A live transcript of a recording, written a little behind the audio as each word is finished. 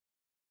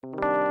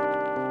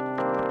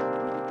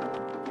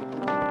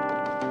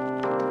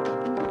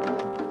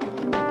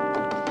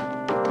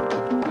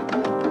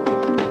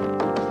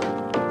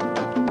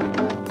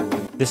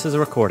This is a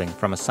recording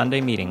from a Sunday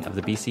meeting of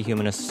the BC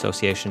Humanist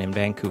Association in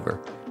Vancouver.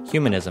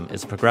 Humanism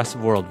is a progressive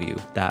worldview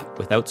that,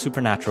 without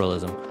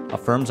supernaturalism,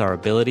 affirms our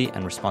ability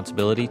and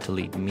responsibility to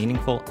lead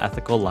meaningful,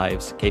 ethical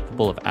lives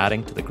capable of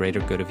adding to the greater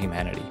good of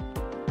humanity.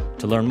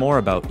 To learn more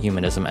about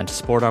humanism and to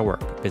support our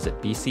work,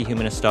 visit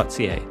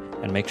bchumanist.ca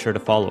and make sure to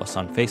follow us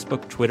on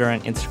Facebook, Twitter,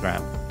 and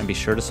Instagram, and be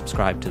sure to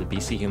subscribe to the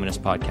BC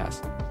Humanist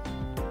podcast.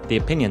 The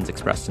opinions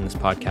expressed in this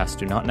podcast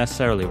do not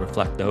necessarily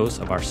reflect those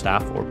of our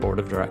staff or board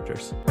of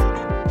directors.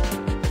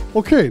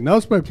 Okay, now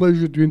it's my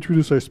pleasure to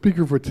introduce our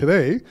speaker for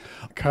today,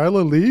 Kyla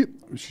Lee.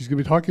 She's going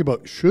to be talking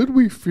about should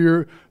we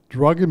fear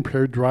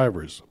drug-impaired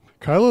drivers.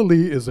 Kyla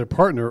Lee is a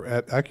partner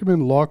at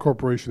Acumen Law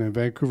Corporation in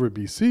Vancouver,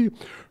 BC.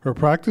 Her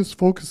practice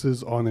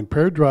focuses on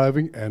impaired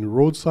driving and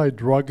roadside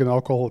drug and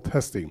alcohol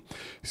testing.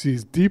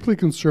 She's deeply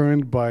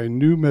concerned by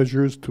new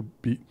measures to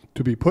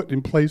be put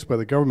in place by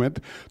the government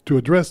to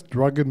address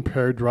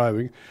drug-impaired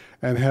driving,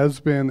 and has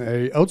been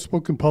an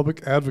outspoken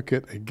public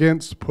advocate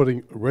against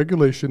putting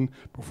regulation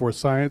before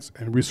science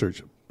and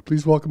research.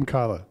 Please welcome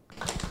Kyla.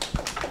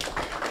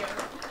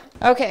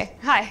 Okay,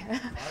 hi.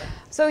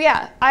 So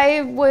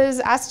I was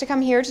asked to come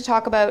here to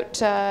talk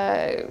about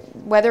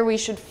whether we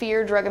should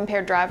fear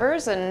drug-impaired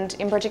drivers, and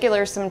in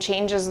particular some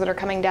changes that are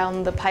coming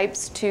down the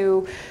pipes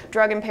to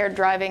drug-impaired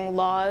driving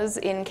laws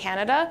in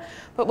Canada.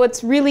 But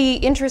what's really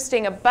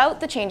interesting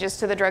about the changes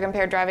to the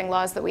drug-impaired driving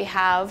laws that we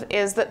have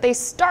is that they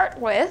start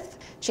with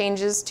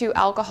changes to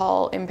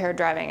alcohol-impaired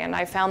driving, and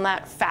I found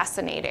that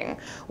fascinating.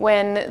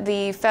 When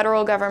the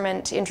federal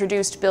government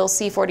introduced Bill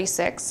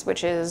C-46,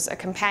 which is a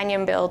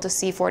companion bill to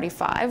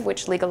C-45,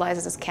 which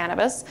legalizes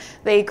cannabis,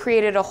 they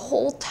created a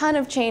whole ton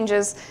of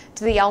changes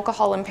to the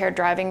alcohol-impaired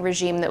driving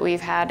regime that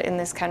we've had in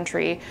this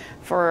country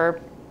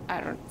for,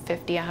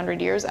 50,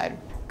 100 years. I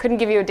couldn't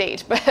give you a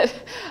date, but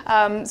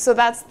so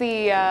that's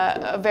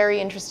a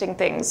very interesting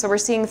thing. So we're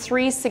seeing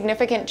three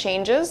significant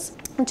changes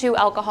to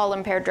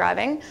alcohol-impaired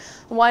driving.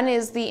 One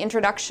is the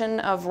introduction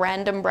of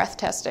random breath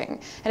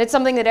testing. And it's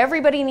something that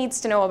everybody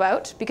needs to know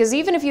about, because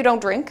even if you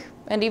don't drink,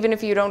 and even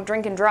if you don't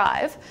drink and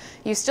drive,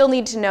 you still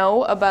need to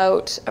know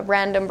about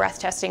random breath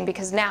testing,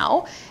 because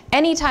now,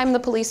 anytime the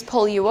police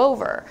pull you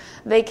over,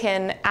 they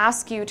can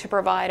ask you to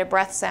provide a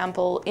breath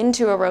sample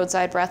into a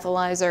roadside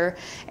breathalyzer,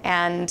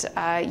 and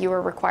you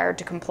are required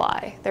to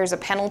comply. There's a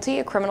penalty,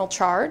 a criminal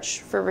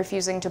charge, for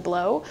refusing to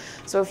blow.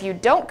 So if you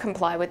don't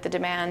comply with the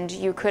demand,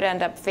 you could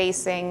end up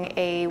facing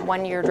a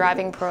 1-year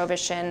driving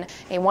prohibition,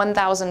 a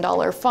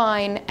 $1,000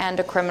 fine, and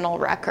a criminal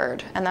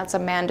record. And that's a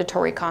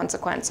mandatory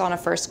consequence on a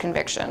first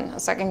conviction. A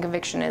second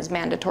conviction is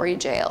mandatory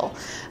jail.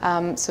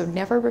 So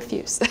never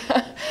refuse.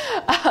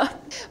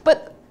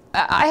 But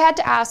I had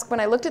to ask,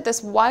 when I looked at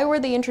this, why were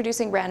they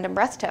introducing random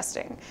breath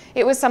testing?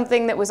 It was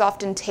something that was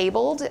often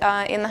tabled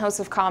in the House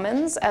of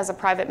Commons as a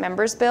private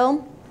member's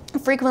bill.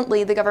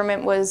 Frequently, the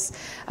government was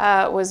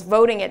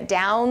voting it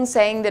down,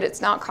 saying that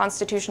it's not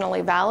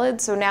constitutionally valid.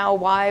 So now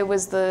why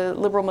was the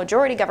Liberal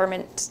majority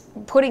government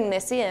putting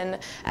this in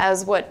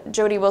as what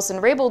Jody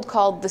Wilson-Raybould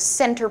called the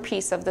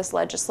centerpiece of this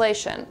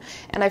legislation?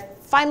 And I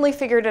finally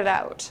figured it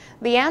out.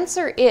 The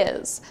answer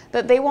is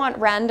that they want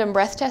random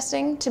breath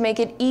testing to make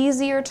it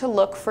easier to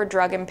look for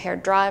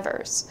drug-impaired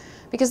drivers.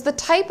 Because the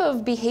type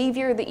of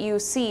behavior that you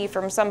see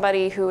from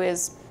somebody who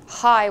is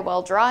high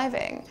while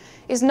driving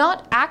is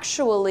not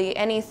actually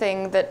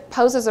anything that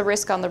poses a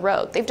risk on the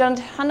road. They've done a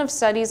ton of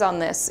studies on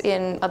this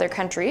in other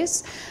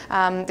countries.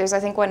 There's, I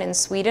think, one in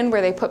Sweden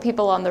where they put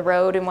people on the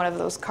road in one of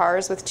those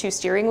cars with 2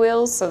 steering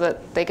wheels so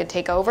that they could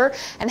take over,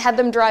 and had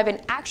them drive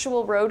in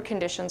actual road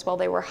conditions while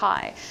they were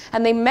high.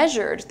 And they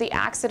measured the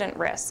accident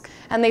risk,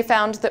 and they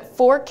found that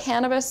for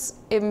cannabis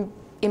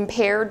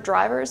impaired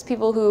drivers,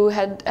 people who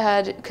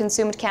had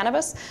consumed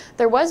cannabis,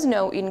 there was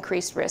no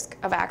increased risk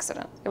of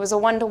accident. It was a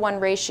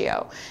 1-to-1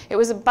 ratio. It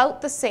was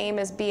about the same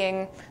as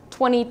being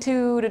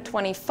 22 to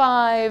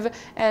 25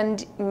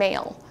 and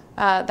male.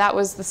 That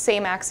was the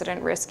same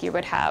accident risk you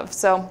would have.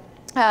 So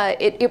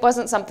it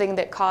wasn't something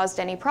that caused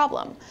any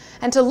problem.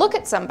 And to look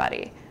at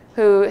somebody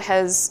who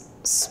has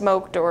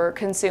smoked or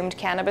consumed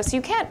cannabis,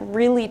 you can't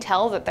really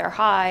tell that they're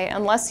high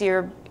unless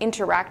you're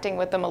interacting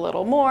with them a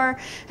little more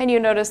and you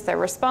notice their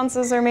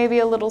responses are maybe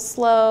a little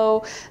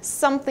slow,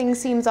 something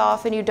seems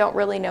off and you don't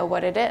really know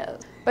what it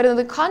is. But in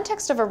the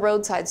context of a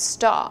roadside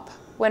stop,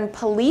 when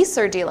police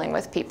are dealing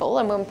with people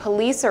and when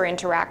police are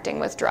interacting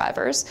with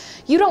drivers,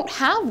 you don't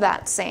have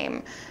that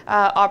same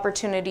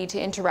opportunity to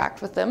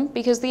interact with them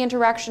because the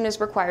interaction is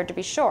required to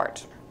be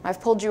short. I've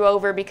pulled you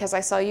over because I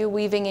saw you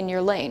weaving in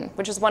your lane,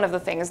 which is one of the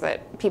things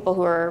that people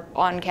who are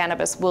on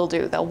cannabis will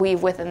do. They'll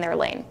weave within their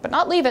lane, but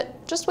not leave it,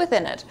 just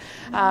within it.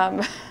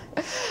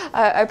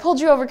 I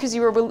pulled you over because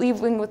you were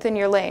weaving within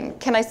your lane.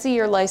 Can I see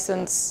your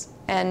license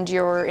and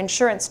your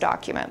insurance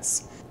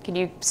documents? Can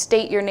you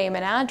state your name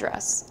and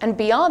address? And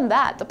beyond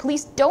that, the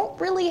police don't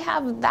really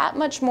have that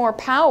much more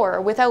power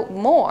without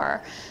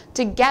more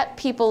to get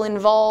people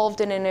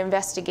involved in an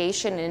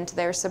investigation into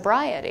their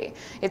sobriety.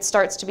 It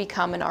starts to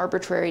become an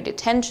arbitrary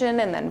detention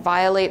and then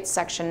violates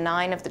Section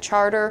 9 of the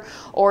Charter,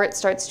 or it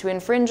starts to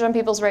infringe on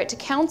people's right to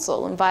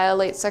counsel and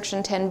violate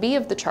Section 10B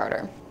of the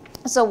Charter.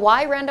 So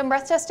why random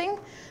breath testing?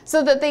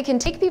 So that they can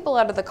take people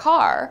out of the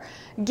car,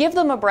 give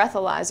them a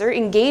breathalyzer,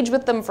 engage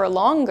with them for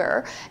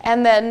longer,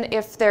 and then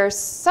if there's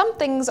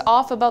something's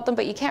off about them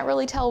but you can't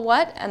really tell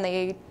what, and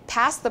they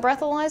pass the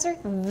breathalyzer,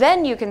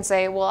 then you can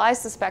say, well, I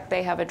suspect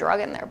they have a drug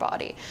in their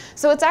body.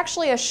 So it's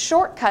actually a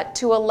shortcut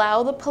to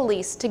allow the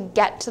police to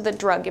get to the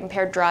drug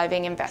impaired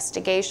driving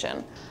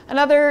investigation.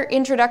 Another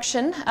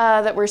introduction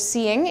that we're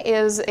seeing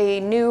is a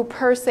new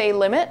per se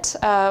limit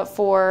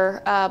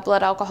for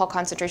blood alcohol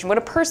concentration. What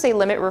a per se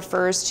limit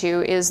refers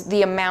to is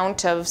the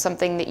amount of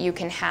something that you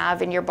can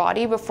have in your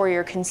body before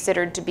you're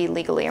considered to be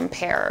legally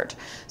impaired.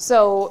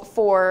 So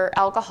for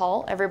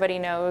alcohol, everybody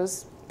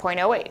knows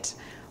 0.08.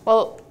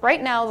 Well,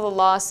 right now the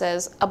law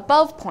says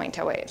above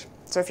 0.08.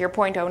 So if you're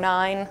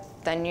 0.09,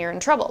 then you're in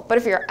trouble. But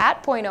if you're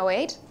at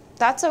 0.08,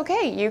 that's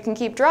okay, you can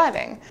keep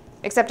driving.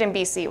 Except in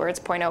BC where it's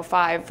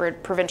 0.05 for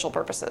provincial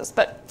purposes,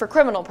 but for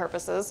criminal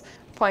purposes,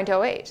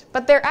 0.08.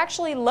 But they're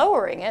actually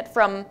lowering it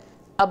from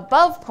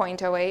above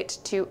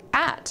 0.08 to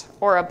at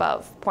or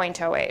above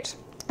 0.08.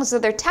 So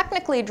they're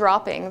technically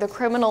dropping the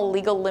criminal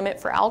legal limit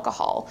for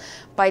alcohol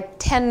by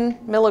 10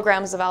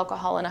 milligrams of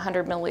alcohol in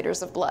 100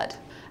 milliliters of blood.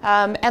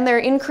 And they're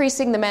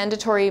increasing the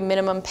mandatory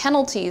minimum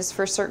penalties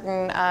for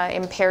certain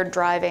impaired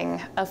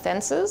driving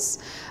offenses.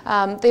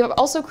 They've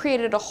also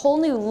created a whole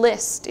new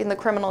list in the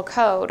criminal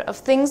code of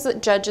things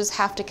that judges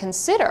have to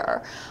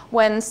consider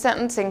when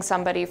sentencing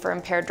somebody for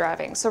impaired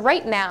driving. So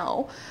right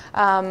now,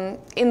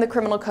 in the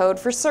criminal code,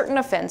 for certain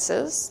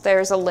offenses,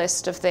 there's a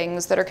list of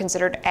things that are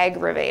considered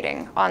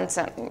aggravating on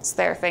sentence.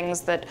 They're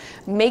things that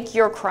make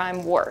your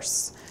crime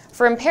worse.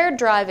 For impaired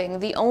driving,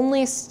 the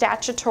only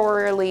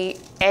statutorily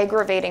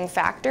aggravating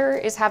factor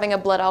is having a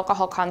blood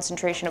alcohol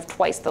concentration of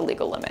twice the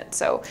legal limit,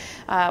 so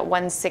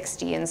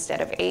 160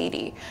 instead of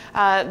 80.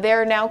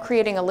 They're now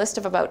creating a list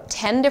of about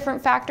 10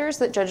 different factors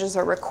that judges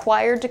are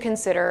required to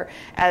consider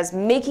as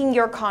making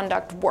your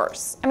conduct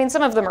worse. I mean,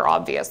 some of them are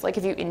obvious, like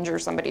if you injure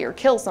somebody or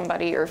kill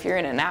somebody or if you're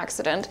in an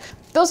accident.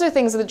 Those are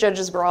things that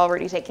judges were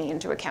already taking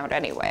into account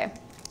anyway.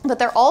 But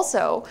they're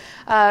also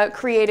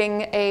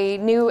creating a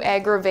new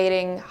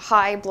aggravating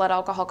high blood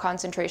alcohol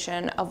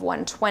concentration of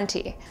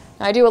 120.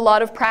 Now, I do a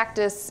lot of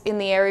practice in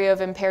the area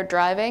of impaired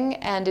driving,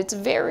 and it's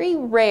very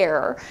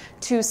rare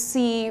to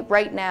see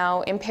right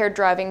now impaired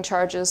driving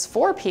charges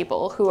for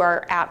people who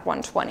are at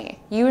 120.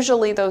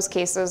 Usually those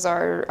cases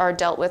are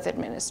dealt with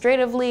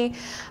administratively,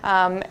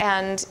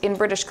 and in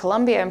British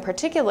Columbia in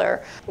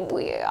particular,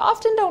 we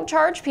often don't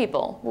charge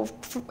people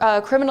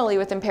criminally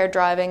with impaired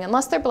driving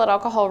unless their blood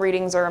alcohol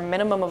readings are a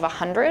minimum of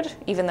 100,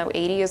 even though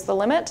 80 is the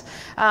limit.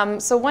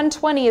 So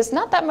 120 is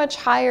not that much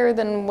higher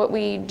than what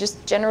we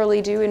just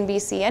generally do in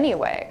BC anyway.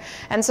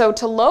 And so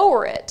to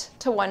lower it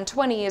to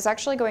 120 is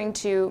actually going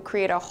to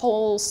create a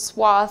whole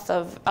swath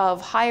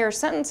of higher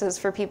sentences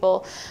for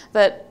people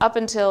that up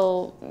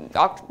until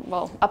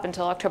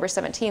October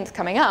 17th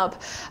coming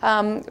up,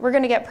 we're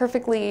going to get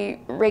perfectly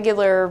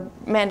regular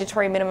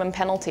mandatory minimum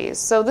penalties.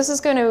 So this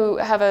is going to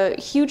have a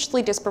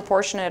hugely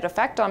disproportionate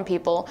effect on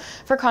people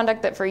for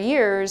conduct that for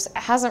years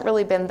hasn't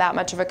really been that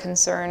much of a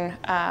concern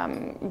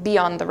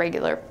beyond the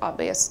regular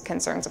obvious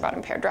concerns about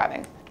impaired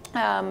driving.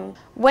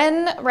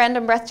 When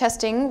random breath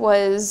testing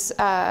was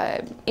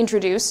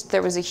introduced,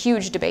 there was a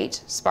huge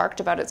debate sparked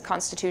about its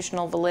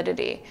constitutional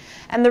validity.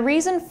 And the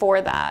reason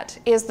for that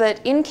is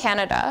that in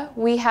Canada,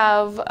 we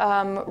have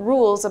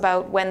rules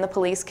about when the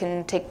police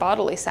can take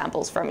bodily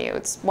samples from you.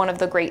 It's one of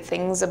the great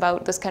things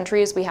about this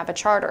country is we have a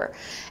charter.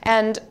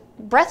 And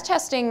breath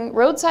testing,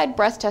 roadside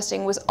breath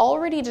testing, was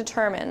already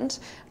determined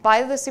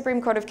by the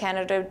Supreme Court of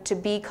Canada to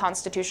be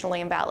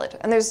constitutionally invalid.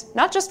 And there's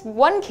not just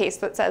one case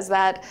that says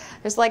that,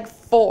 there's like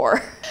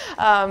 4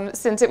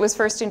 since it was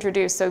first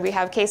introduced. So we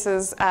have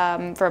cases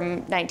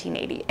from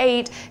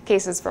 1988,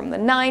 cases from the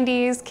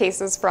 90s,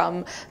 cases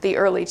from the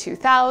early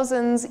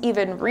 2000s,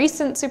 even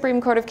recent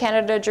Supreme Court of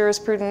Canada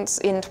jurisprudence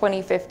in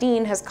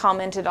 2015 has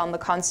commented on the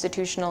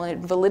constitutional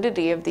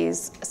invalidity of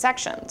these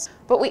sections.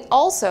 But we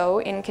also,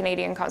 in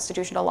Canadian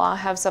constitutional law,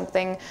 have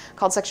something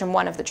called Section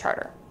 1 of the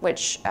Charter,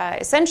 which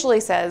essentially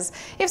says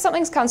if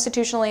something's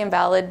constitutionally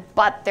invalid,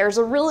 but there's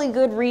a really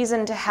good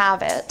reason to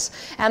have it,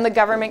 and the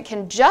government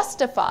can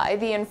justify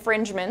the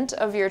infringement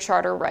of your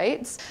charter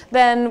rights,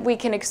 then we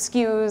can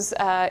excuse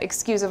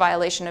a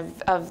violation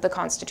of the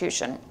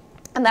Constitution.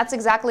 And that's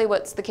exactly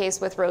what's the case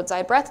with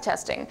roadside breath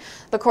testing.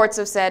 The courts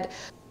have said,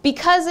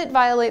 because it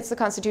violates the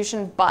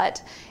Constitution,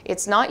 but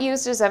it's not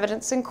used as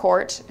evidence in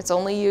court, it's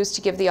only used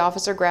to give the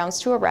officer grounds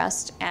to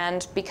arrest,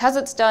 and because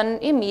it's done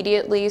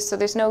immediately, so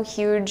there's no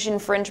huge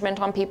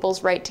infringement on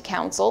people's right to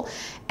counsel,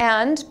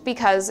 and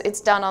because it's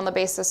done on the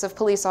basis of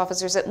police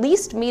officers at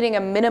least meeting a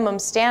minimum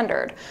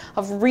standard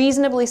of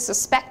reasonably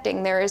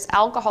suspecting there is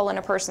alcohol in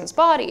a person's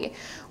body,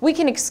 we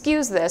can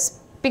excuse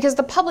this because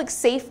the public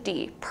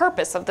safety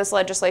purpose of this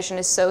legislation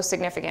is so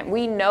significant.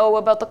 We know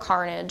about the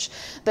carnage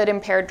that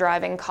impaired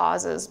driving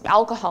causes,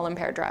 alcohol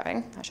impaired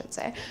driving, I should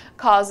say,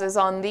 causes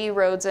on the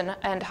roads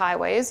and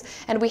highways,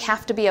 and we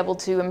have to be able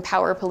to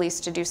empower police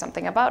to do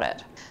something about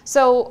it.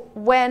 So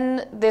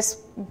when this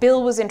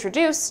bill was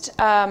introduced,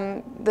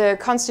 the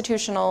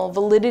constitutional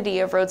validity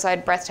of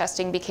roadside breath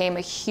testing became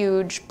a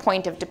huge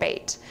point of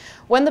debate.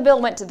 When the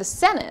bill went to the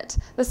Senate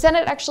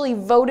actually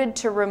voted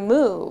to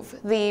remove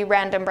the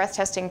random breath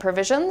testing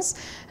provisions.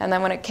 And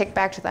then when it kicked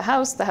back to the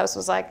House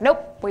was like,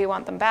 nope, we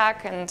want them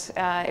back. And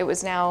it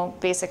was now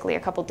basically a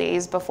couple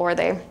days before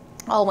they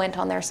all went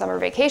on their summer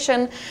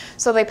vacation.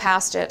 So they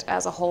passed it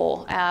as a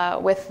whole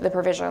with the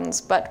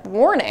provisions. But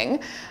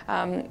warning,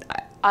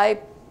 I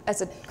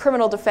as a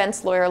criminal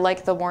defense lawyer,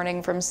 like the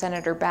warning from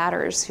Senator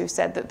Batters, who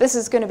said that this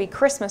is going to be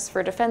Christmas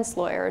for defense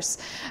lawyers,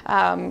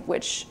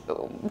 which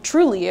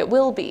truly it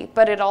will be,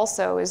 but it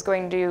also is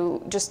going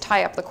to just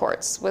tie up the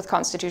courts with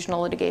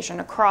constitutional litigation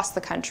across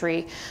the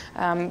country,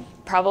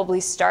 probably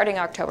starting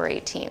October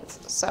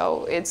 18th.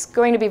 So it's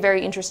going to be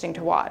very interesting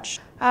to watch.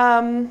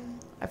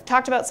 I've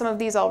talked about some of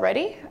these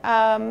already.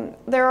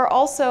 There are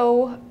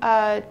also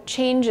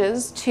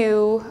changes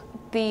to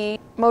the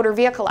Motor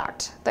Vehicle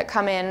Act that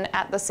come in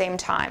at the same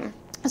time.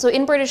 So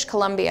in British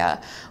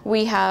Columbia,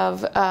 we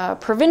have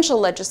provincial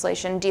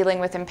legislation dealing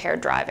with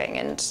impaired driving.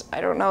 And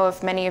I don't know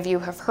if many of you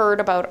have heard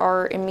about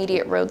our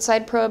immediate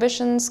roadside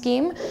prohibition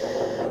scheme.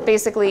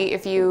 Basically,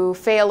 if you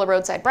fail a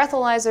roadside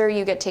breathalyzer,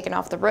 you get taken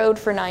off the road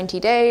for 90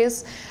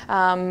 days,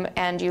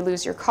 and you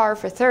lose your car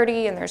for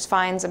 30, and there's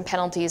fines and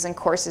penalties and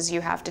courses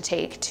you have to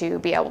take to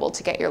be able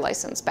to get your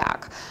license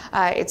back.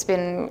 It's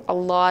been a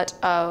lot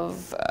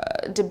of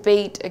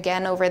debate,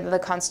 again, over the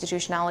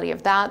constitutionality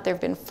of that. There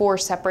have been 4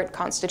 separate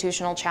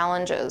constitutional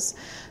challenges.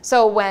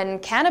 So when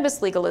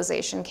cannabis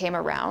legalization came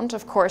around,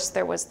 of course,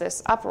 there was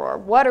this uproar.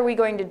 What are we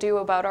going to do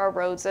about our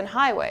roads and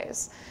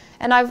highways?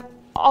 And I've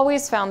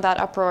always found that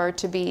uproar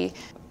to be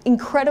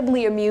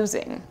incredibly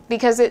amusing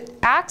because it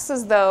acts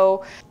as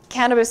though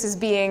cannabis is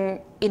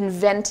being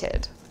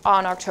invented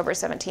on October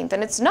 17th,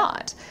 and it's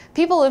not.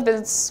 People have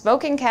been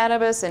smoking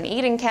cannabis and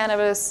eating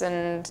cannabis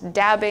and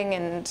dabbing,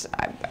 and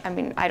I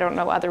mean, I don't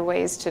know other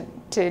ways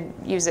to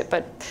use it,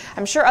 but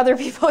I'm sure other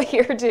people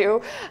here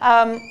do,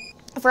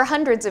 for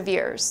hundreds of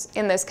years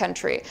in this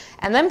country.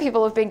 And then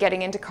people have been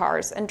getting into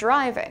cars and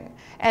driving.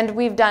 And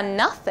we've done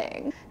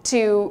nothing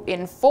to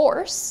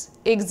enforce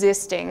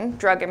existing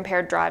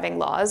drug-impaired driving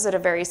laws at a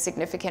very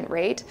significant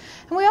rate.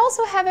 And we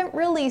also haven't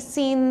really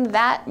seen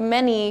that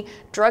many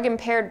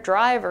drug-impaired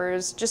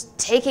drivers just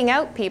taking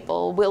out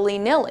people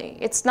willy-nilly.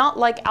 It's not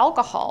like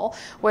alcohol,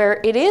 where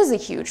it is a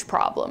huge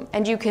problem,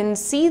 and you can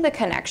see the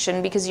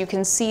connection because you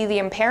can see the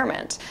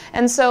impairment.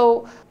 And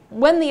so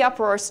when the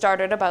uproar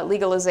started about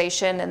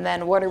legalization and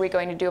then what are we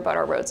going to do about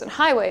our roads and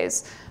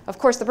highways, of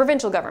course the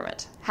provincial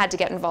government had to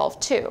get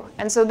involved too.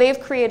 And so they've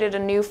created a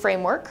new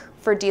framework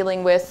for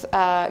dealing with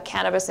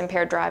cannabis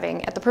impaired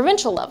driving at the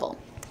provincial level.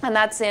 And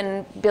that's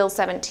in Bill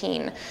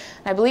 17. And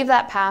I believe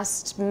that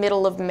passed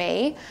middle of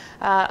May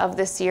of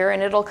this year,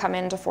 and it'll come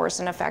into force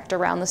and effect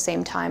around the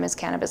same time as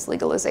cannabis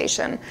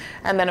legalization.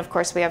 And then, of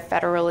course, we have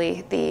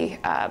federally the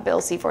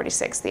Bill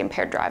C-46, the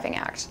Impaired Driving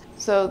Act.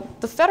 So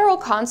the federal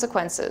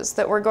consequences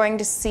that we're going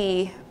to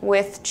see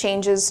with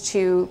changes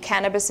to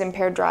cannabis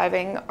impaired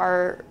driving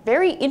are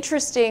very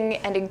interesting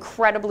and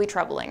incredibly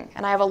troubling,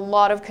 and I have a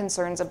lot of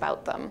concerns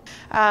about them.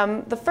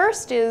 The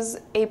first is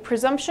a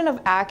presumption of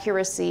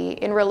accuracy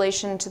in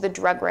relation to the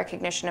drug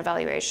recognition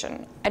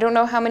evaluation. I don't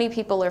know how many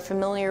people are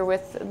familiar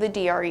with the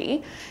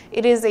DRE.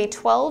 It is a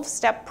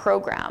 12-step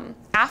program.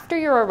 After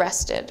you're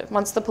arrested,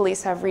 once the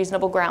police have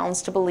reasonable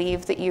grounds to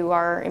believe that you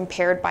are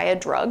impaired by a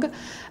drug,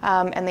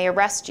 and they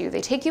arrest you,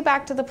 they take you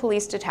back to the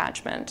police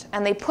detachment,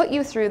 and they put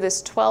you through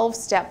this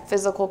 12-step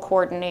physical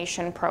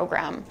coordination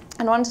program.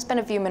 And I wanted to spend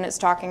a few minutes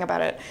talking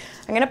about it.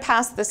 I'm going to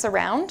pass this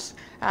around.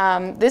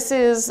 This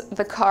is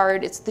the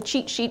card. It's the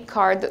cheat sheet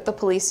card that the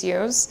police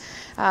use.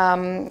 I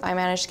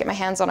managed to get my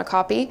hands on a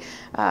copy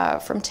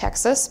from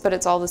Texas, but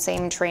it's all the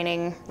same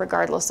training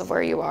regardless of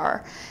where you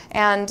are.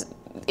 And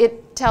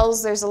it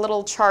tells, there's a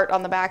little chart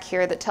on the back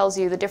here that tells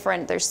you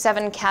there's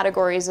 7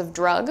 categories of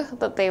drug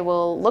that they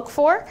will look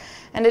for,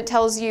 and it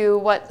tells you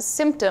what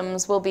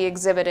symptoms will be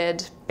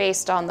exhibited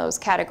based on those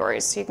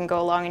categories. So you can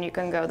go along and you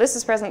can go, this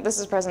is present, this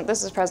is present,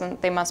 this is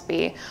present. They must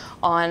be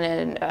on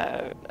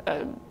a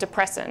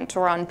depressant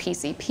or on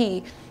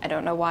PCP. I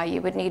don't know why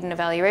you would need an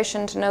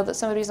evaluation to know that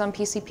somebody's on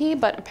PCP,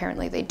 but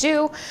apparently they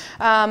do.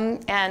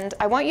 And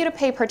I want you to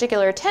pay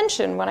particular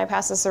attention when I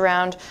pass this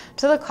around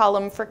to the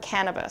column for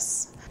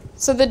cannabis.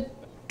 So the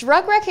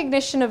drug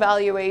recognition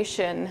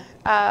evaluation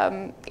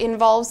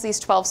involves these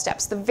 12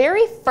 steps. The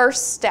very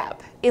first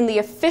step in the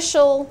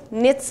official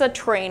NHTSA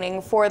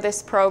training for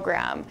this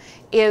program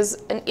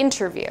is an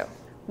interview.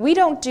 We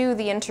don't do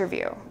the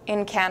interview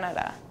in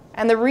Canada.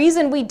 And the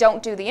reason we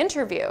don't do the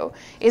interview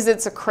is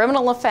it's a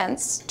criminal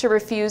offense to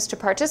refuse to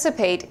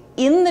participate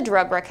in the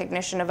drug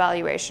recognition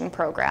evaluation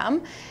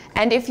program.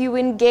 And if you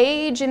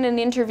engage in an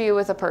interview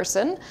with a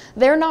person,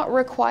 they're not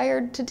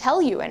required to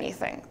tell you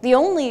anything. The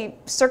only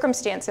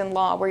circumstance in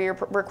law where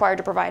you're required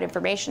to provide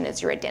information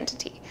is your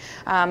identity.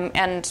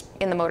 And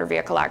in the Motor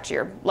Vehicle Act,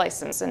 your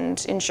license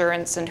and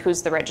insurance and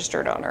who's the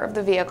registered owner of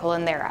the vehicle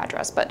and their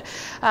address. But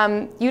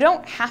you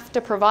don't have to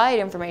provide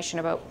information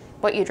about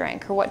what you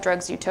drank or what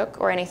drugs you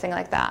took or anything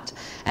like that.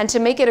 And to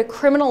make it a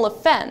criminal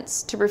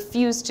offense to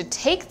refuse to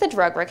take the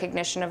drug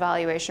recognition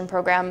evaluation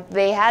program,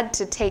 they had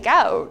to take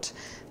out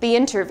the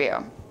interview.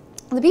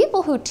 The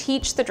people who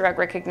teach the drug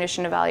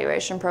recognition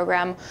evaluation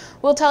program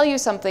will tell you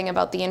something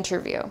about the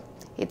interview.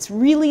 It's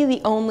really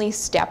the only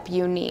step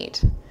you need.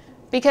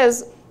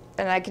 Because,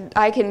 and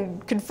I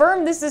can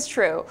confirm this is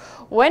true,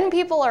 when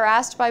people are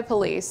asked by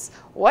police,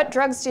 what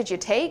drugs did you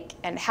take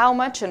and how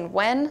much and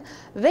when,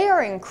 they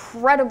are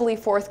incredibly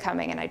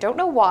forthcoming, and I don't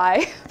know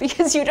why,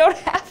 because you don't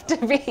have to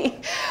be,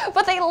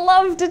 but they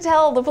love to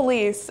tell the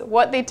police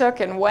what they took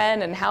and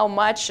when and how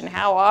much and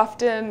how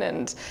often.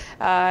 And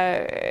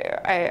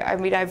I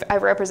mean,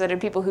 I've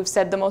represented people who've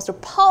said the most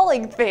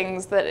appalling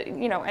things that,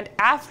 you know, and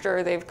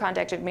after they've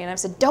contacted me and I've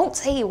said, don't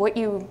say what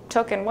you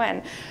took and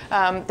when,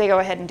 they go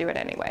ahead and do it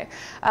anyway.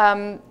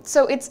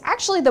 So it's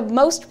actually the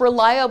most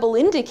reliable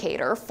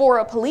indicator for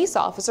a police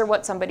officer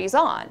what somebody's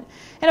on.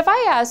 And if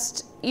I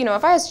asked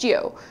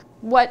you,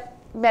 what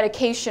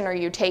medication are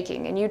you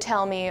taking? And you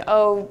tell me,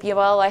 oh, yeah,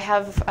 well, I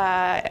have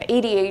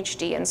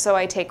ADHD and so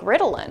I take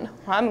Ritalin.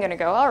 I'm going to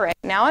go, all right,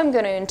 now I'm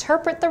going to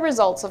interpret the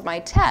results of my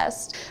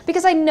test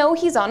because I know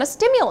he's on a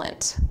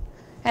stimulant.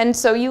 And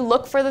so you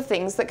look for the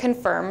things that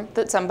confirm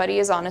that somebody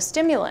is on a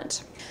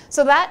stimulant.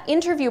 So that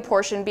interview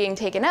portion being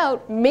taken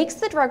out makes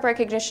the drug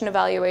recognition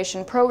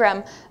evaluation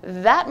program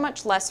that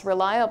much less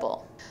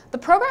reliable. The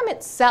program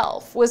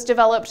itself was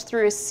developed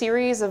through a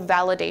series of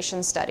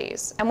validation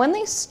studies. And when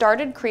they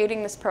started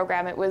creating this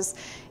program,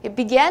 it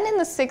began in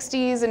the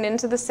 60s and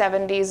into the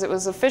 70s. It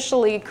was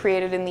officially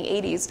created in the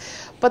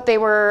 80s. But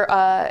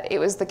it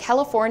was the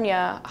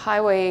California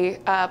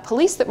Highway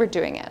Police that were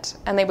doing it.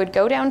 And they would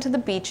go down to the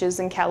beaches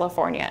in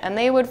California and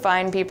they would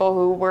find people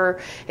who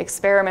were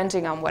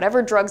experimenting on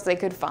whatever drugs they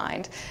could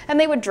find. And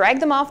they would drag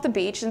them off the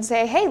beach and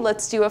say, hey,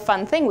 let's do a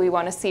fun thing. We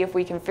want to see if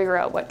we can figure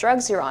out what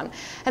drugs you're on.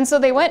 And so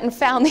they went and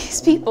found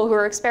these people who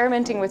are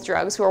experimenting with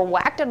drugs, who are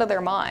whacked out of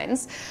their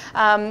minds,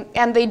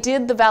 and they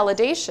did the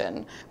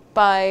validation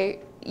by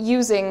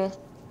using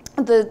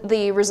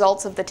the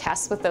results of the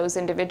tests with those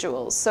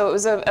individuals. So it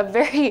was a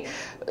very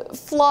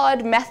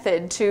flawed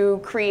method to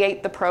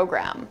create the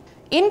program.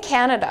 In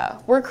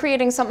Canada, we're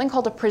creating something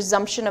called a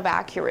presumption of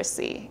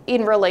accuracy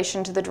in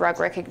relation to the drug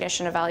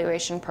recognition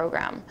evaluation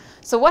program.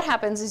 So what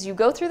happens is you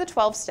go through the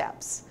 12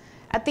 steps.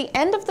 At the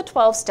end of the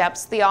 12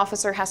 steps, the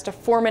officer has to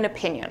form an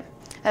opinion.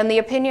 And the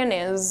opinion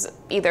is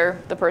either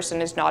the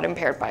person is not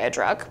impaired by a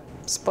drug.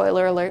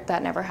 Spoiler alert,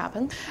 that never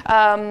happened.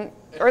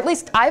 Or at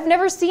least I've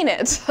never seen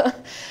it.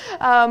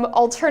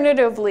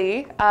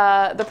 Alternatively,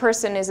 the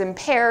person is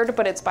impaired,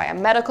 but it's by a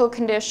medical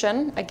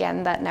condition.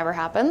 Again, that never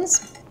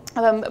happens.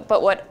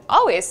 But what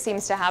always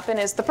seems to happen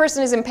is the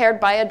person is impaired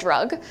by a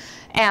drug,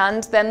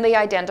 and then they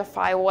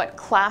identify what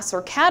class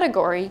or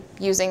category,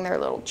 using their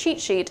little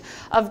cheat sheet,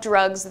 of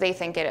drugs they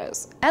think it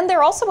is. And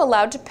they're also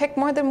allowed to pick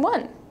more than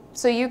one.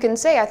 So you can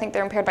say, I think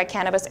they're impaired by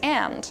cannabis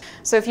and.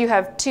 So if you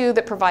have two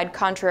that provide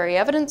contrary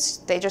evidence,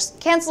 they just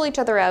cancel each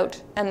other out,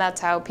 and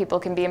that's how people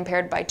can be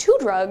impaired by two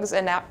drugs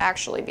and not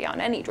actually be on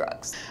any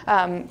drugs.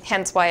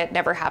 Hence why it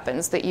never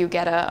happens that you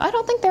get a, I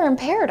don't think they're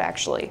impaired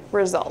actually,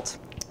 result.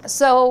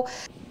 So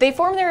they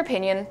form their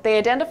opinion, they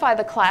identify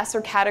the class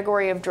or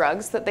category of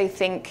drugs that they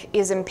think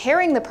is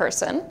impairing the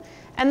person,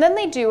 and then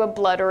they do a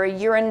blood or a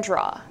urine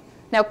draw.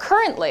 Now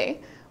currently,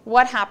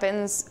 what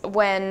happens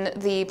when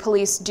the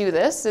police do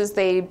this is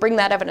they bring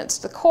that evidence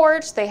to the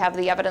court, they have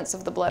the evidence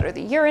of the blood or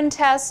the urine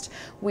test.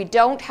 We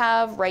don't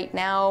have, right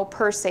now,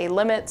 per se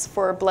limits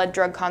for blood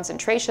drug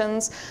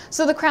concentrations,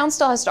 so the Crown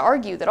still has to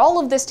argue that all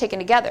of this taken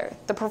together,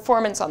 the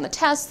performance on the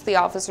tests, the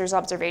officer's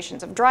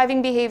observations of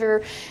driving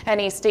behavior,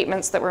 any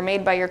statements that were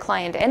made by your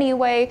client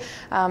anyway,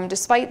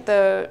 despite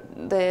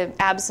the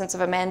absence of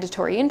a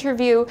mandatory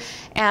interview,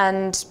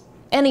 and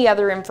any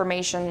other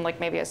information, like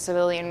maybe a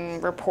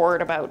civilian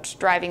report about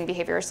driving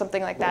behavior or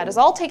something like that, is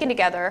all taken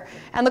together,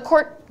 and the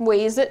court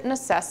weighs it and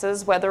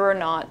assesses whether or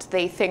not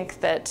they think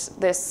that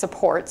this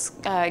supports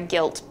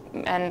guilt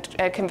and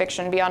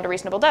conviction beyond a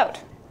reasonable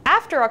doubt.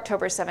 After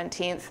October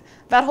 17th,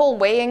 that whole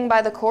weighing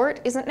by the court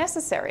isn't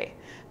necessary,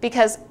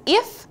 because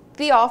if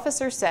the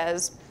officer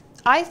says,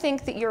 I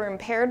think that you're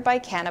impaired by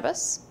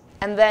cannabis,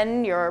 and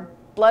then your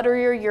blood or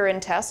your urine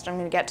test, I'm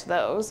going to get to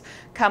those,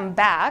 come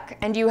back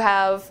and you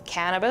have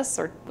cannabis,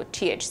 or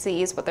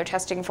THC is what they're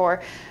testing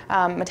for,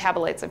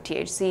 metabolites of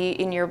THC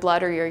in your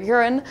blood or your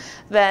urine,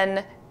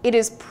 then it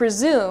is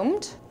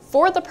presumed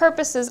for the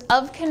purposes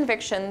of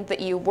conviction that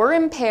you were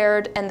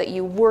impaired and that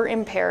you were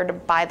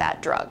impaired by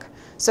that drug.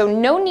 So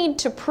no need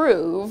to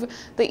prove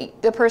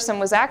that the person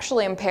was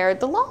actually impaired.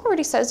 The law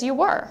already says you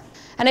were.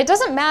 And it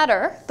doesn't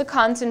matter the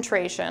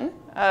concentration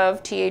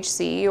of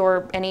THC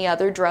or any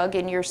other drug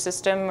in your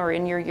system or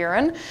in your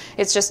urine.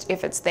 It's just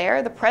if it's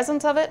there, the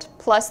presence of it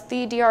plus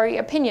the DRE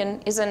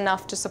opinion is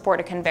enough to support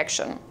a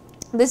conviction.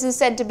 This is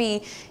said to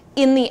be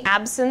in the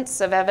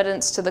absence of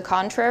evidence to the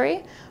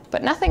contrary,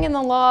 but nothing in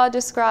the law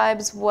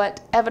describes what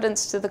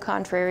evidence to the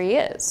contrary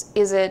is.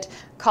 Is it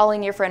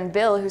calling your friend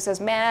Bill who says,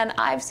 man,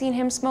 I've seen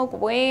him smoke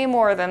way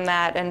more than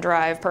that and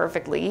drive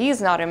perfectly.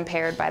 He's not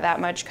impaired by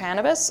that much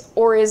cannabis.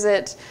 Or is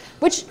it,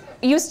 which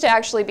used to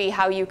actually be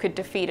how you could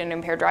defeat an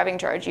impaired driving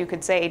charge. You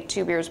could say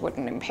 2 beers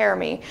wouldn't impair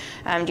me,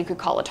 and you could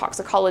call a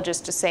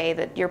toxicologist to say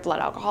that your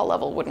blood alcohol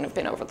level wouldn't have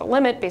been over the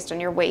limit based on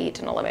your weight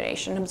and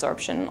elimination,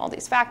 absorption, all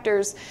these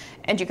factors,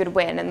 and you could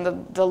win.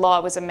 And the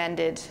law was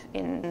amended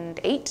in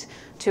 2008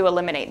 to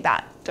eliminate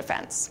that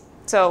defense.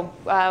 So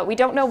we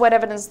don't know what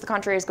evidence to the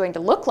contrary is going to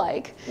look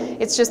like.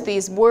 It's just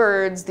these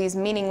words, these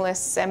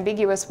meaningless,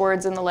 ambiguous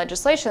words in the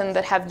legislation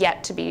that have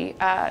yet to be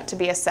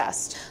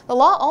assessed. The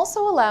law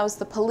also allows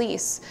the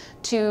police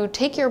to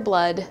take your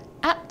blood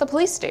at the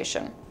police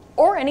station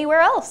or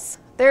anywhere else.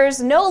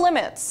 There's no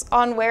limits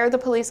on where the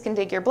police can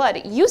take your blood.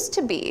 It used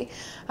to be,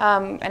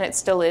 and it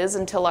still is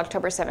until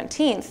October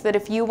 17th, that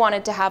if you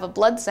wanted to have a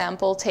blood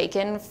sample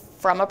taken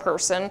from a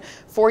person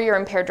for your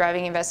impaired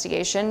driving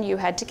investigation, you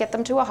had to get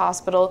them to a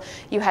hospital,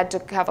 you had to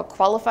have a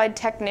qualified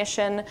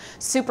technician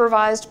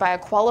supervised by a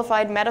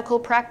qualified medical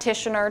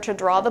practitioner to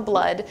draw the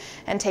blood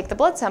and take the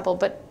blood sample,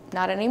 but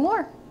not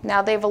anymore.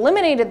 Now they've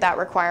eliminated that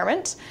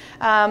requirement,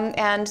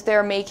 and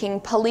they're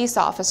making police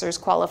officers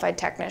qualified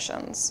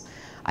technicians.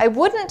 I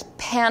wouldn't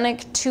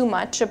panic too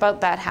much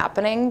about that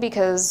happening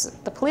because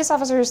the police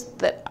officers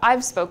that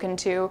I've spoken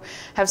to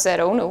have said,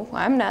 oh no,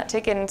 I'm not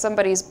taking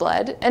somebody's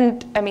blood.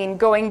 And I mean,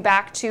 going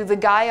back to the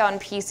guy on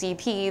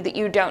PCP that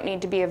you don't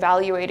need to be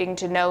evaluating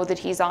to know that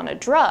he's on a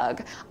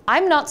drug,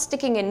 I'm not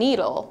sticking a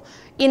needle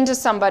into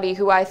somebody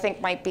who I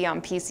think might be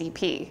on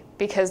PCP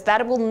because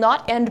that will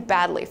not end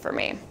badly for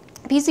me.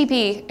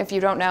 PCP, if you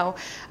don't know,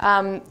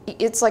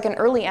 it's like an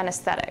early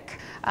anesthetic.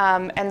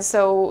 And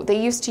so they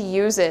used to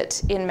use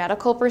it in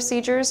medical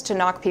procedures to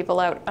knock people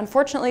out.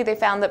 Unfortunately, they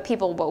found that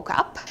people woke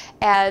up,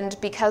 and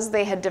because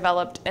they had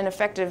developed an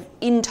effective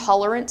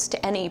intolerance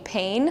to any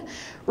pain,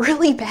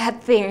 really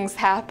bad things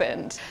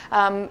happened.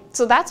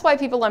 So that's why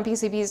people on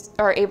PCPs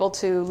are able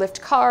to lift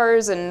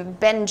cars and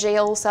bend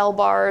jail cell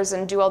bars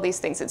and do all these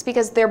things. It's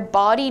because their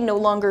body no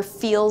longer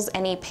feels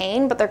any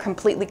pain, but they're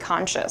completely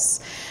conscious.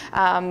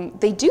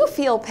 They do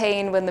feel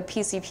pain when the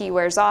PCP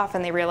wears off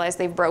and they realize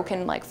they've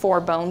broken like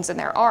 4 bones in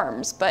their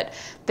arms, but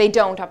they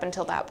don't up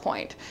until that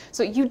point.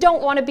 So you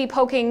don't want to be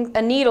poking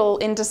a needle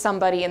into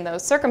somebody in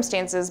those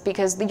circumstances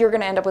because you're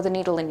going to end up with a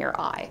needle in your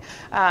eye.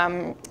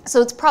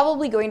 So it's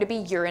probably going to be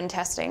urine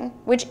testing,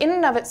 which in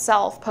and of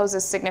itself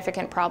poses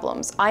significant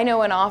problems. I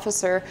know an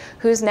officer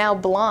who's now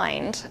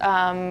blind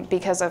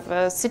because of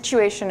a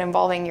situation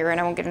involving urine.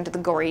 I won't get into the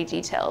gory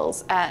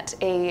details at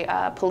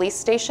a police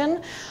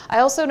station. I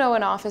also know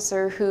an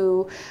officer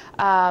who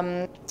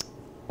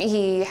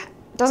he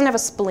doesn't have a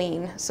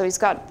spleen, so he's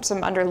got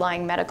some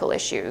underlying medical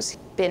issues. He's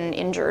been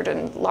injured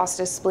and lost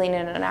his spleen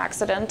in an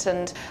accident,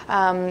 and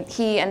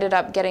he ended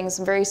up getting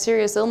some very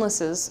serious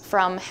illnesses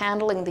from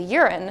handling the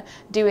urine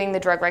doing the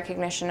drug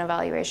recognition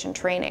evaluation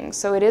training.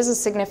 So it is a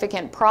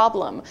significant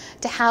problem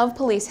to have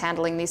police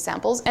handling these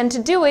samples and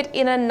to do it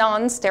in a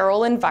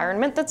non-sterile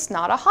environment that's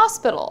not a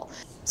hospital.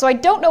 So I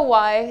don't know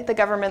why the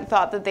government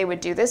thought that they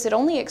would do this. It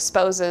only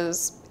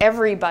exposes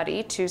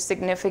everybody to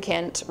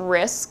significant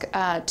risk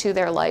to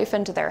their life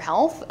and to their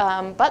health,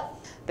 but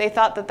they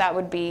thought that that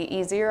would be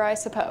easier, I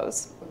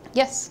suppose.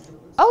 Yes?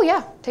 Oh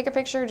yeah, take a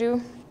picture,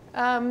 do.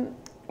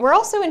 We're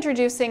also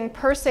introducing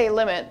per se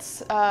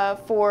limits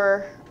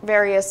for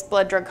various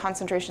blood drug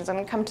concentrations. I'm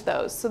going to come to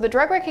those. So the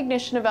drug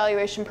recognition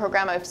evaluation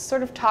program, I've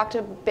sort of talked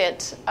a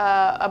bit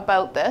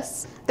about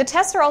this. The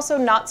tests are also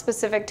not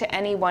specific to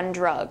any one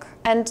drug.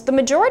 And the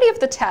majority of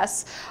the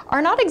tests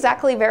are not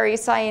exactly very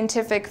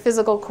scientific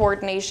physical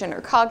coordination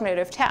or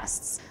cognitive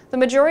tests. The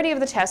majority of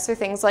the tests are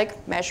things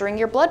like measuring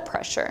your blood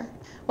pressure.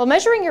 Well,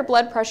 measuring your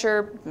blood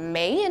pressure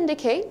may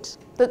indicate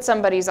that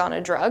somebody's on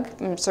a drug.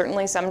 And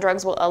certainly some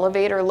drugs will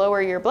elevate or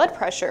lower your blood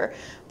pressure,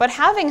 but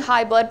having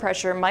high blood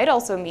pressure might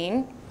also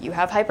mean you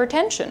have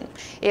hypertension.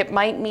 It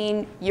might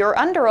mean you're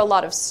under a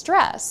lot of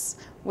stress,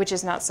 which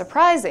is not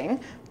surprising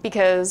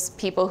because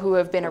people who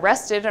have been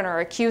arrested and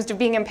are accused of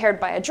being impaired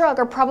by a drug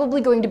are probably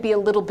going to be a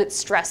little bit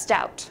stressed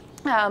out.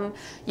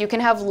 You can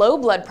have low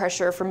blood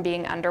pressure from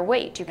being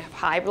underweight. You can have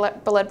high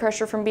blood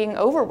pressure from being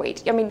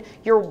overweight. I mean,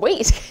 your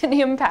weight can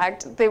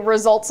impact the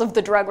results of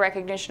the drug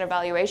recognition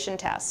evaluation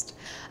test.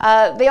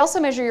 They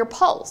also measure your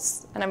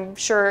pulse, and I'm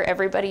sure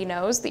everybody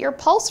knows that your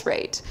pulse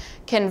rate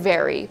can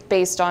vary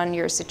based on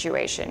your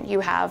situation. You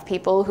have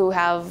people who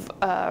have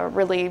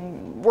really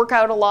work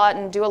out a lot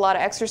and do a lot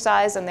of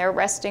exercise, and their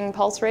resting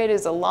pulse rate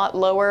is a lot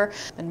lower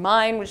than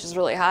mine, which is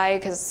really high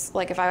because,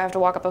 like, if I have to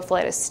walk up a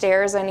flight of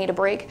stairs, I need a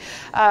break.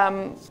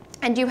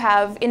 And you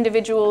have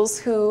individuals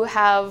who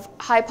have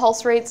high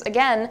pulse rates,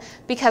 again,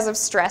 because of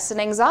stress and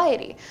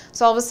anxiety.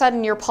 So all of a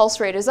sudden your pulse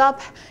rate is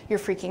up, you're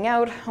freaking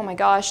out, oh my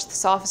gosh,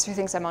 this officer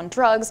thinks I'm on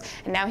drugs,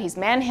 and now he's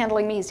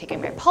manhandling me, he's taking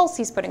my pulse,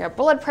 he's putting a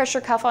blood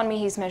pressure cuff on me,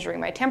 he's measuring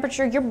my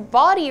temperature. Your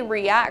body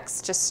reacts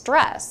to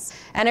stress,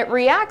 and it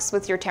reacts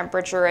with your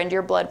temperature and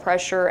your blood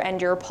pressure and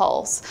your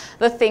pulse,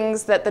 the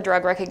things that the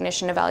drug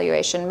recognition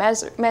evaluation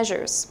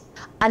measures.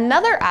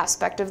 Another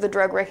aspect of the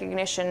drug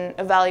recognition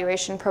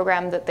evaluation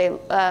program that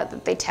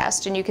they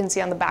test, and you can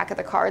see on the back of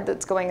the card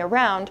that's going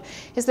around,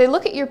 is they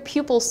look at your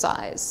pupil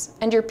size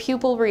and your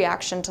pupil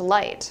reaction to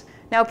light.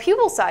 Now,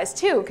 pupil size,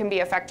 too, can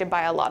be affected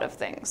by a lot of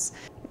things.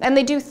 And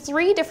they do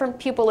 3 different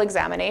pupil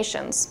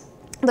examinations.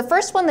 The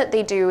first one that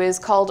they do is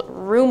called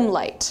room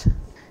light.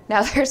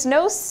 Now, there's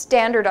no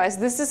standardized,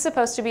 this is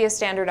supposed to be a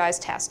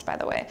standardized test, by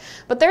the way,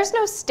 but there's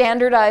no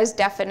standardized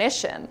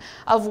definition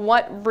of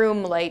what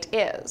room light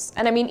is.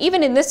 And I mean,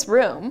 even in this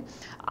room,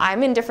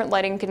 I'm in different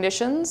lighting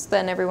conditions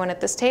than everyone at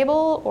this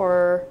table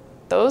or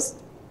those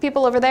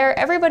people over there.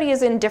 Everybody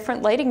is in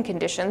different lighting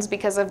conditions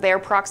because of their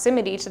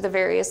proximity to the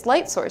various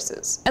light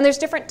sources. And there's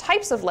different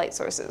types of light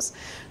sources.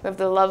 We have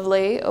the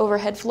lovely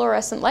overhead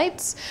fluorescent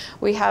lights.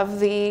 We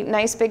have the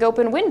nice big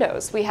open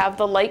windows. We have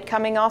the light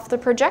coming off the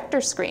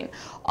projector screen.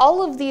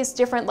 All of these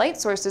different light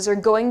sources are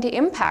going to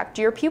impact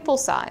your pupil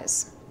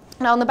size.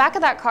 Now on the back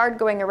of that card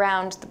going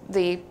around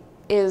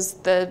is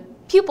the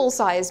pupil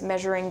size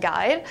measuring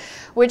guide,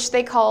 which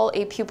they call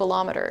a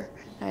pupilometer.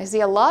 I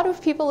see a lot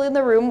of people in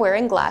the room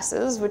wearing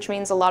glasses, which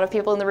means a lot of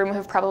people in the room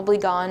have probably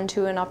gone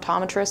to an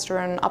optometrist or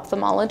an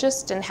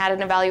ophthalmologist and had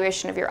an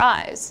evaluation of your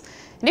eyes.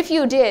 And if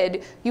you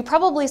did, you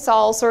probably saw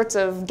all sorts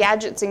of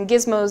gadgets and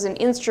gizmos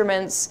and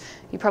instruments.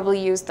 You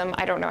probably used them,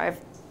 I don't know, I've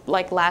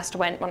last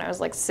went when I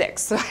was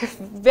 6, so I have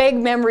vague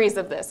memories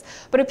of this.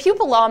 But a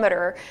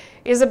pupilometer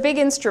is a big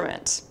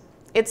instrument.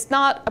 It's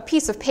not a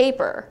piece of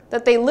paper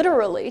that they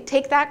literally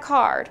take that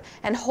card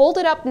and hold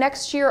it up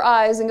next to your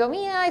eyes and go,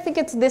 yeah, I think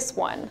it's this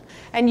one,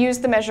 and use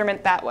the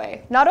measurement that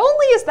way. Not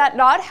only is that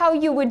not how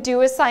you would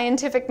do a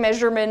scientific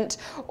measurement,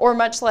 or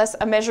much less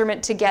a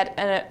measurement to get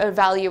an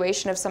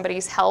evaluation of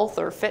somebody's health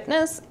or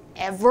fitness,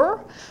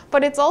 ever,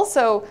 but it's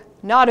also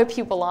not a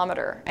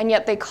pupilometer, and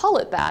yet they call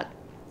it that.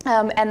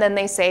 And then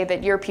they say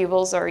that your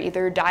pupils are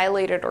either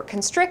dilated or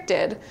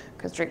constricted.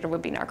 Constricted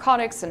would be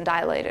narcotics and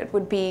dilated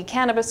would be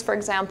cannabis, for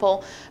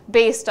example,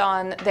 based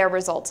on their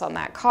results on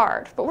that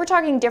card. But we're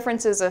talking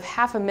differences of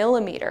 0.5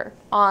 millimeter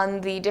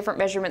on the different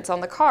measurements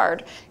on the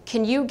card.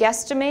 Can you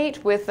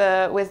guesstimate with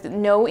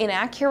no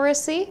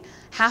inaccuracy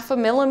 0.5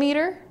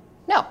 millimeter?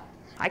 No.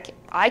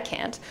 I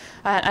can't,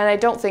 and I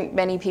don't think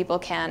many people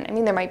can. I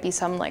mean, there might be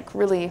some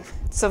really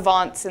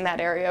savants in that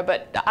area,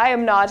 but I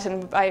am not,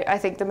 and I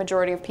think the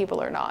majority of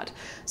people are not.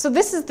 So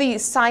this is the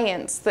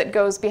science that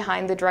goes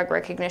behind the drug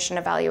recognition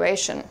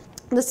evaluation.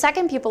 The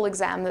second pupil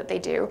exam that they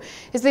do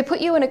is they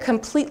put you in a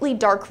completely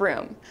dark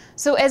room.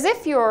 So as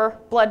if your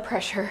blood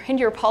pressure and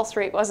your pulse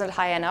rate wasn't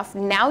high enough,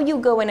 now you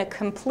go in a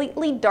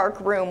completely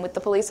dark room with the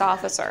police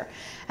officer.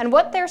 And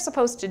what they're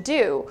supposed to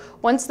do,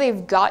 once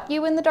they've got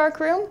you in the dark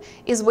room,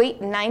 is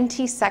wait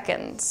 90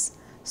 seconds.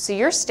 So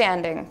you're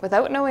standing,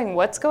 without knowing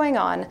what's going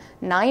on,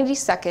 90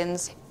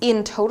 seconds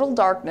in total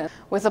darkness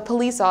with a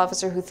police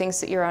officer who thinks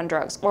that you're on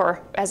drugs,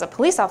 or as a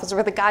police officer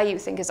with a guy you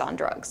think is on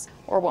drugs,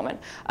 or woman.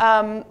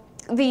 And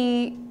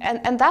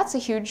that's a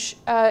huge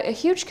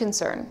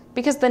concern,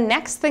 because the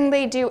next thing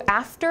they do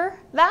after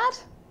that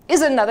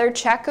is another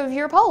check of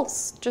your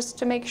pulse, just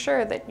to make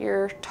sure that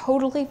you're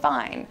totally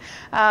fine.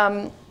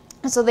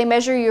 So they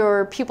measure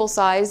your pupil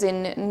size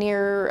in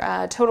near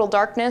total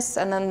darkness,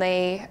 and then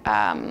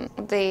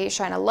they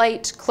shine a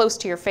light close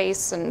to your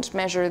face and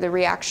measure the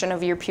reaction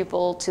of your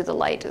pupil to the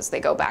light as they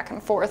go back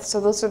and forth.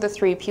 So those are the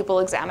 3 pupil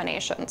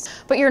examinations.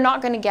 But you're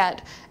not going to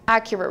get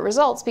accurate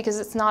results because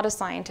it's not a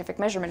scientific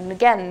measurement. And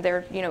again,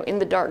 they're in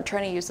the dark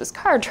trying to use this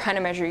card, trying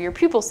to measure your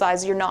pupil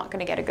size. You're not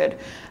going to get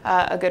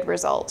a good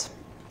result.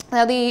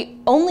 Now, the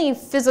only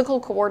physical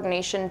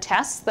coordination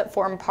tests that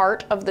form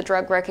part of the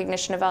drug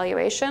recognition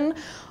evaluation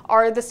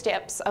are the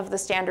steps of the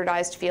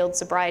standardized field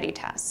sobriety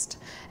test.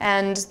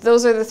 And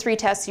those are the 3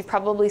 tests. You've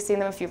probably seen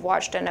them if you've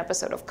watched an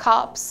episode of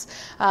Cops.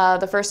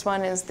 The first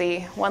one is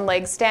the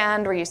one-leg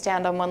stand, where you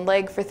stand on one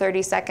leg for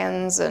 30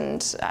 seconds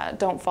and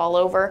don't fall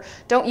over.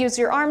 Don't use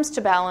your arms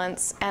to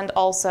balance, and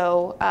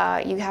also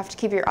you have to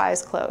keep your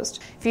eyes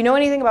closed. If you know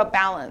anything about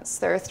balance,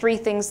 there are 3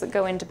 things that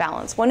go into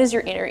balance. One is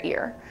your inner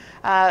ear.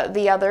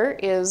 The other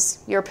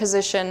is your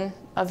position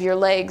of your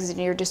legs and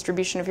your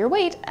distribution of your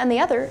weight, and the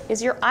other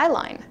is your eye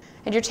line.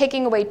 And you're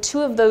taking away 2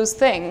 of those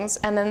things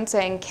and then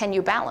saying, can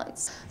you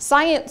balance?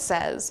 Science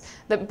says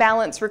that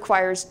balance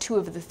requires 2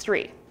 of the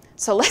 3.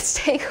 So let's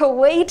take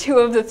away 2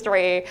 of the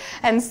 3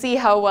 and see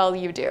how well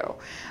you do.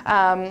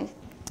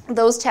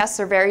 Those tests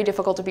are very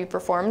difficult to be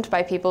performed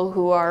by people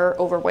who are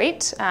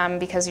overweight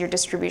because your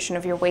distribution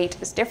of your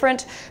weight is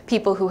different.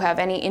 People who have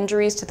any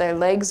injuries to their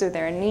legs or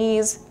their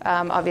knees,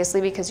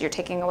 obviously because you're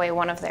taking away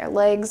one of their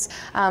legs.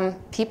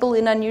 People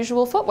in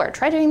unusual footwear,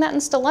 try doing that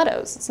in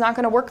stilettos. It's not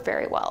going to work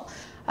very well.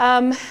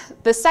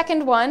 The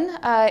second one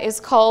is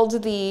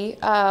called the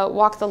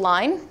walk the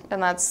line,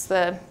 and that's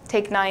the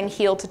take 9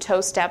 heel to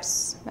toe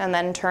steps and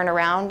then turn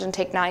around and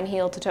take 9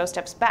 heel to toe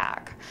steps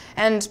back.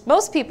 And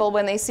most people,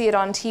 when they see it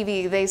on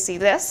TV, they see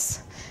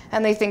this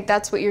and they think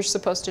that's what you're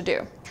supposed to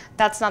do.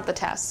 That's not the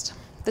test.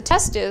 The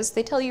test is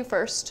they tell you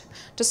first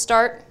to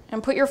start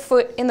and put your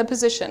foot in the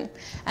position,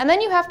 and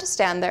then you have to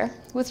stand there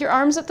with your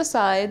arms at the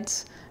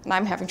sides, and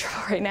I'm having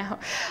trouble right now,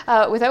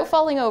 without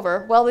falling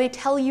over, while they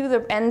tell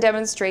you and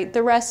demonstrate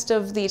the rest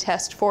of the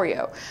test for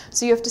you.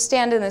 So you have to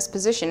stand in this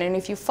position, and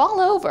if you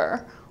fall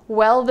over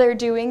while they're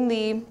doing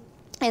the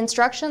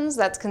instructions,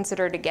 that's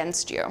considered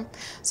against you.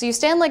 So you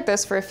stand like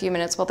this for a few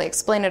minutes while they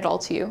explain it all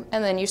to you,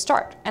 and then you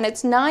start. And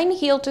it's 9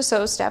 heel to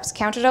toe steps,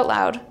 counted out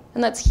loud,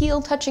 and that's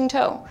heel touching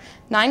toe.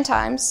 9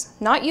 times,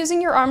 not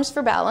using your arms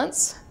for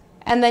balance,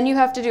 and then you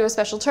have to do a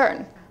special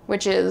turn,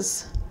 which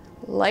is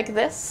like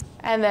this,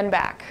 and then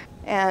back.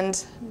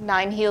 And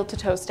 9 heel to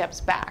toe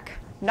steps back.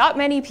 Not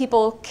many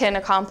people can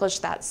accomplish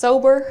that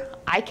sober.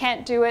 I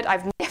can't do it.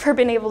 I've never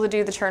been able to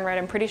do the turn right.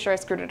 I'm pretty sure I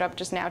screwed it up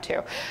just now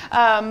too.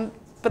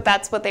 But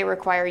that's what they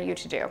require you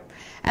to do.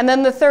 And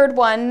then the third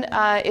one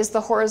is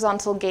the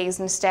horizontal gaze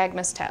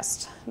nystagmus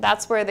test.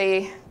 That's where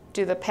they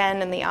do the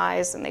pen and the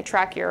eyes and they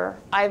track your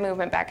eye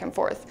movement back and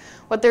forth.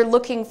 What they're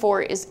looking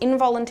for is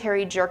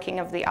involuntary jerking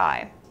of the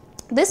eye.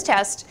 This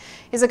test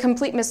is a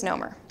complete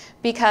misnomer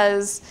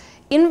because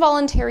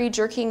involuntary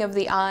jerking of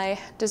the eye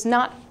does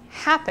not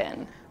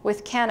happen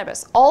with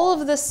cannabis. All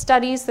of the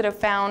studies that have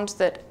found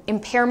that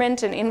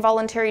impairment and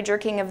involuntary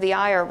jerking of the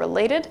eye are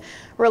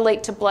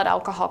relate to blood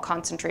alcohol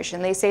concentration.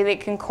 They say they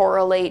can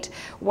correlate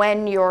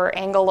when your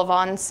angle of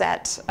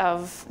onset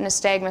of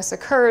nystagmus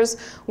occurs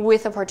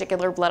with a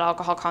particular blood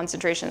alcohol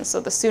concentration. So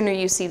the sooner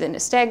you see the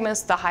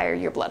nystagmus, the higher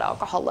your blood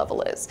alcohol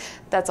level is.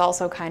 That's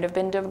also kind of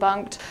been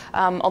debunked,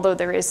 although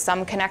there is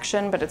some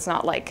connection, but it's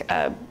not like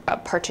a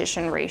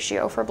partition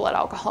ratio for blood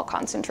alcohol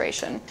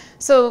concentration.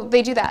 So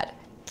they do that.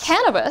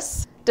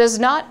 Cannabis does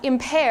not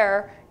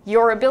impair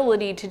your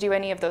ability to do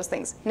any of those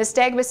things.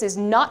 Nystagmus is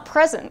not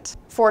present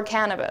for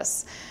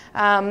cannabis.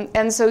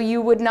 And so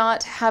you would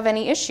not have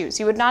any issues.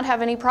 You would not have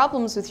any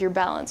problems with your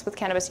balance with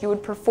cannabis. You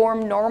would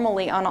perform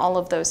normally on all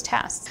of those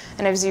tests.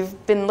 And as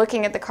you've been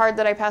looking at the card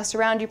that I passed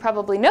around, you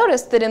probably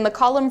noticed that in the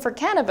column for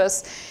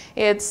cannabis,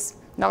 it's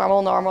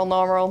normal, normal,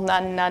 normal,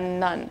 none, none,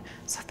 none.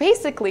 So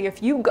basically,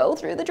 if you go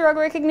through the drug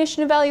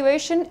recognition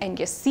evaluation and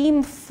you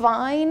seem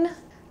fine,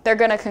 they're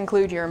going to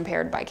conclude you're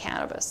impaired by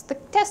cannabis. The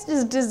test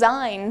is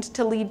designed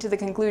to lead to the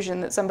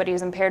conclusion that somebody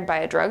is impaired by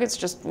a drug. It's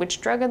just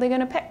which drug are they going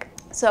to pick?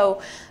 So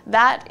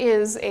that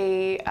is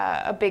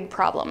a big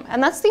problem.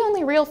 And that's the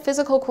only real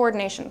physical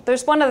coordination.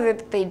 There's one other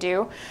that they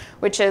do,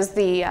 which is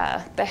the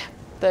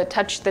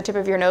touch the tip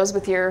of your nose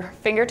with your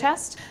finger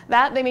test.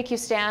 That they make you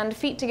stand,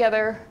 feet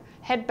together,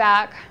 head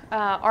back,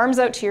 arms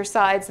out to your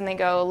sides, and they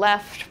go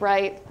left,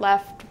 right,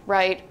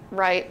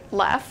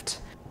 left.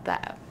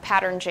 That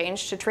pattern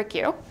change to trick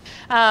you.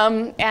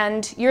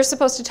 And you're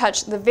supposed to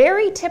touch the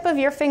very tip of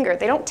your finger.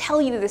 They don't tell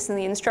you this in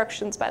the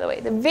instructions, by the way.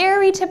 The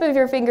very tip of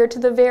your finger to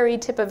the very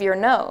tip of your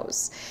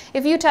nose.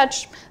 If you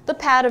touch the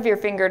pad of your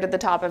finger to the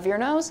top of your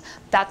nose,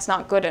 that's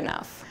not good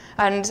enough.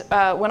 And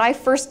when I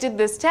first did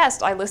this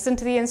test, I listened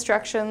to the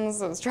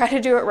instructions, I was trying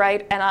to do it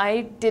right, and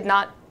I did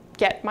not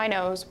get my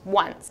nose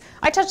once.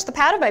 I touched the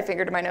pad of my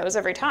finger to my nose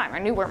every time. I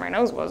knew where my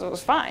nose was, it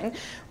was fine.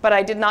 But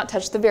I did not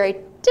touch the very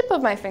tip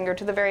of my finger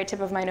to the very tip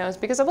of my nose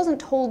because I wasn't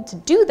told to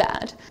do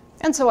that.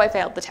 And so I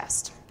failed the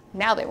test.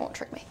 Now they won't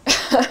trick me.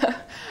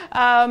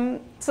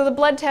 So the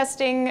blood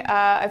testing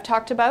I've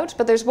talked about,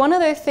 but there's one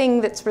other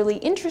thing that's really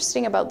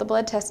interesting about the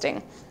blood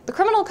testing. The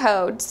criminal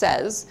code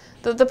says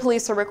that the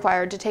police are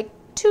required to take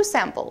 2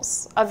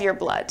 samples of your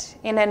blood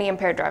in any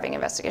impaired driving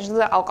investigations,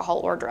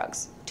 alcohol or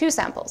drugs. 2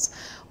 samples.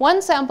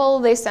 1 sample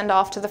they send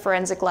off to the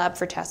forensic lab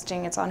for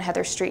testing. It's on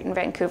Heather Street in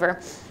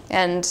Vancouver,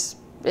 and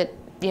it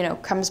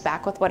comes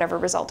back with whatever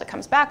result it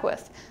comes back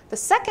with. The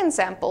second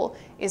sample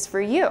is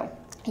for you.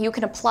 You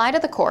can apply to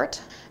the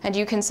court and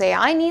you can say,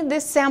 I need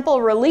this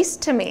sample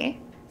released to me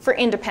for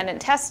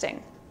independent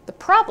testing. The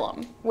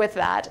problem with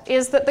that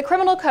is that the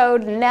criminal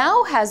code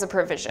now has a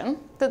provision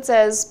that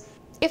says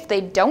if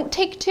they don't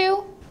take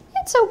 2,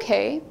 it's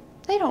okay.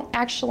 They don't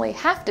actually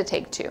have to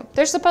take 2.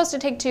 They're supposed to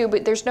take 2,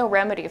 but there's no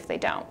remedy if they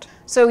don't.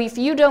 So if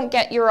you don't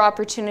get your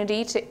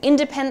opportunity to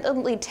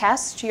independently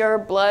test your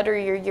blood or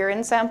your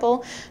urine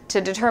sample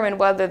to determine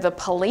whether the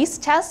police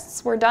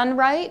tests were done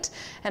right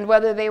and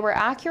whether they were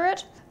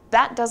accurate,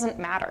 that doesn't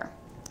matter.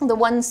 The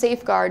one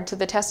safeguard to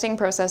the testing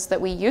process that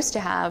we used to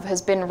have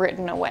has been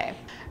written away.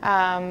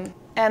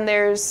 And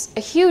there's a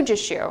huge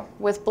issue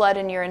with blood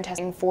and urine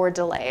testing for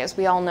delay. As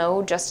we all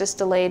know, justice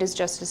delayed is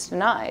justice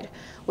denied.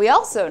 We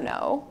also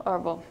know, or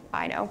well,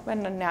 I know,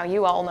 and now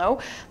you all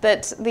know,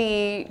 that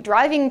the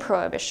driving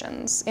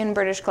prohibitions in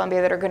British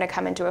Columbia that are going to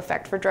come into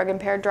effect for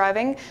drug-impaired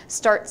driving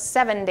start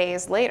 7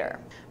 days later.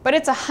 But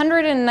it's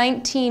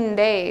 119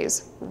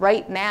 days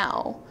right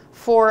now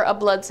for a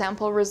blood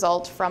sample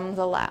result from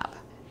the lab.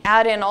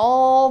 add in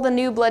all the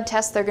new blood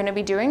tests they're going to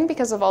be doing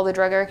because of all the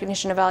drug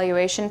recognition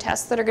evaluation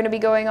tests that are going to be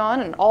going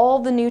on and all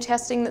the new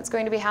testing that's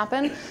going to be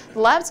happening, the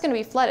lab's going to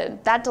be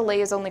flooded. That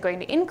delay is only going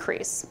to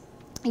increase.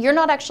 You're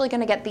not actually going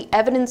to get the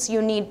evidence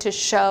you need to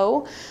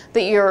show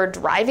that your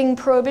driving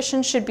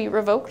prohibition should be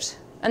revoked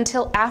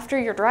until after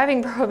your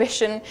driving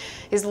prohibition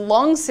is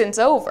long since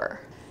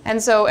over.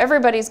 And so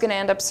everybody's going to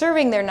end up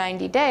serving their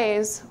 90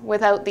 days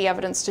without the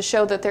evidence to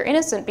show that they're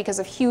innocent because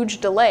of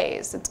huge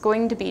delays. It's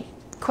going to be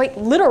quite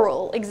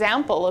literal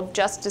example of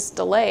justice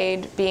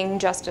delayed being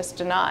justice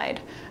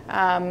denied.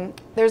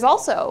 There's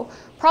also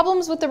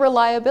problems with the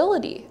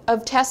reliability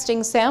of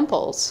testing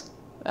samples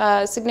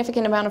a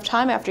significant amount of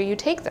time after you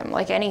take them.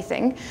 Like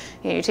anything,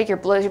 you take your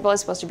blood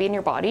is supposed to be in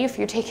your body. If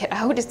you take it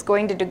out, it's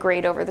going to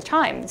degrade over the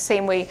time. The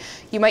same way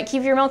you might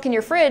keep your milk in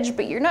your fridge,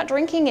 but you're not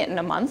drinking it in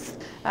a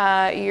month.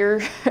 Your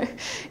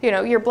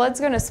blood's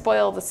going to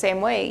spoil the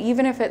same way,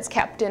 even if it's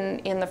kept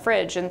in the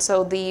fridge. And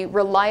so the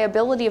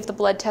reliability of the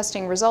blood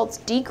testing results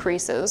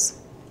decreases.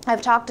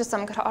 I've talked to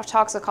some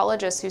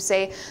toxicologists who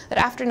say that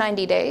after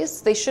 90 days,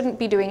 they shouldn't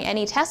be doing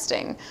any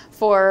testing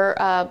for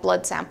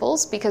blood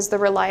samples because the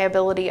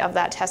reliability of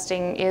that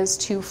testing is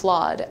too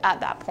flawed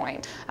at that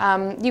point.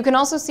 You can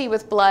also see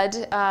with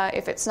blood,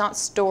 if it's not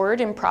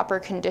stored in proper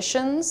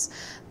conditions,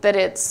 that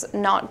it's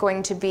not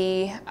going to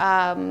be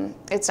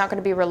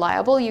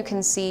reliable. You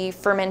can see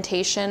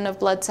fermentation of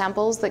blood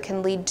samples that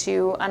can lead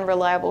to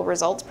unreliable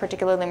results,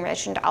 particularly in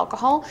relation to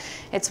alcohol.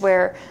 It's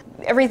where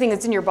everything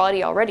that's in your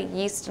body already,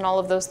 yeast and all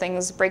of those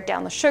things, break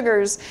down the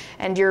sugars,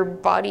 and your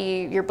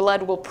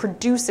blood will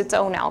produce its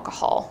own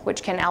alcohol,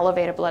 which can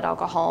elevate a blood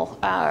alcohol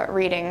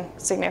reading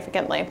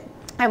significantly.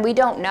 And we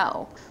don't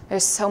know.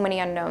 There's so many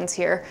unknowns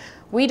here.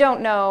 We don't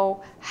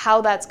know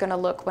how that's going to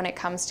look when it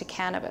comes to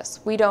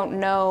cannabis. We don't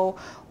know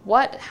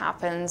what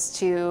happens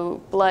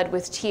to blood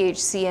with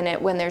THC in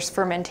it when there's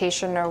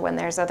fermentation or when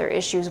there's other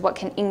issues, what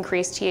can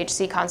increase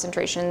THC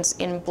concentrations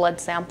in blood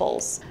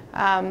samples.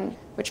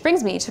 Which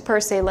brings me to per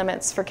se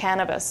limits for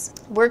cannabis.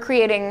 We're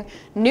creating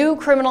new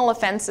criminal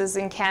offenses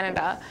in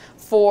Canada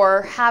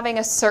for having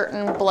a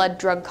certain blood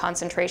drug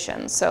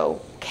concentration. So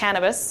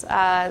cannabis,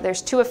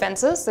 there's two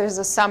offenses. There's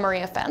a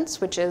summary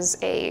offense, which is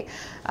a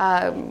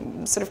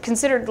sort of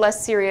considered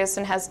less serious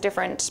and has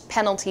different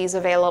penalties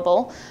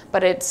available,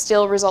 but it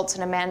still results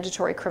in a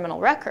mandatory criminal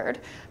record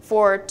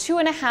for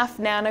 2.5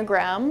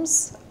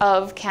 nanograms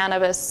of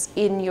cannabis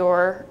in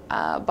your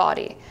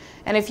body.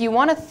 And if you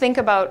want to think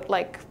about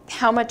like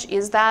how much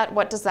is that,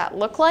 what does that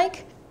look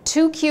like?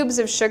 2 cubes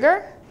of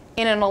sugar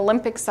in an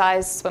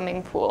Olympic-sized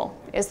swimming pool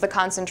is the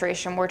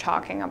concentration we're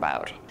talking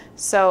about.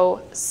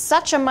 So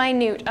such a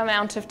minute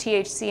amount of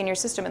THC in your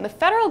system. And the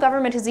federal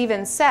government has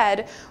even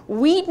said,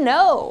 we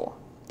know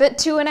that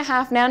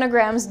 2.5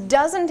 nanograms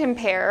doesn't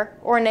impair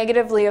or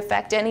negatively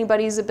affect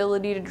anybody's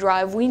ability to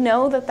drive. We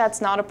know that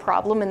that's not a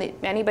problem and that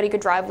anybody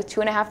could drive with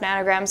 2.5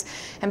 nanograms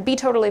and be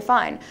totally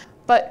fine.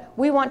 But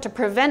we want to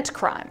prevent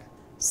crime.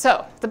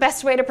 So the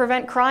best way to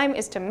prevent crime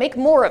is to make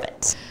more of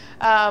it.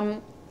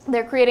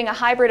 They're creating a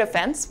hybrid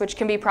offense, which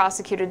can be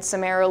prosecuted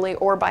summarily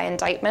or by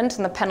indictment,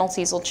 and the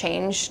penalties will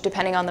change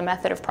depending on the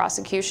method of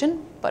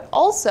prosecution. But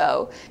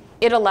also,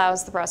 it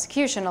allows the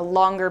prosecution a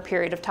longer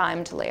period of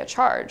time to lay a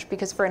charge,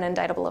 because for an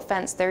indictable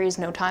offense, there is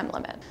no time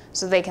limit.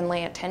 So they can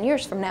lay it 10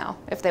 years from now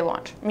if they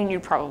want. I mean,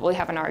 you'd probably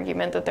have an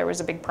argument that there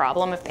was a big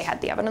problem if they had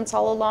the evidence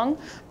all along,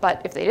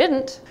 but if they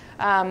didn't,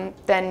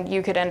 then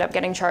you could end up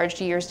getting charged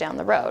years down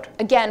the road.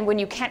 Again, when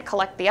you can't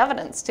collect the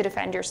evidence to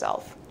defend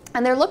yourself.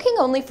 And they're looking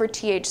only for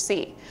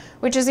THC,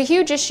 which is a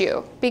huge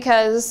issue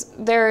because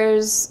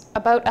there's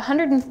about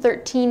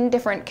 113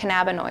 different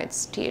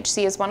cannabinoids.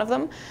 THC is one of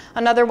them.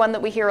 Another one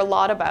that we hear a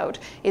lot about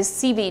is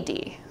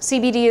CBD.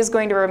 CBD is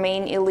going to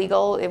remain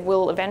illegal. It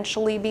will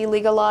eventually be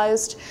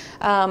legalized,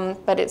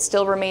 but it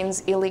still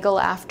remains illegal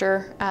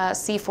after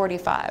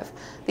C45.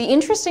 The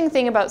interesting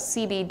thing about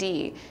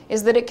CBD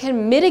is that it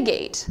can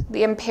mitigate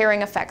the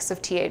impairing effects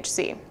of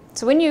THC.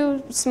 So when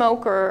you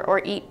smoke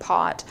or eat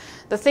pot,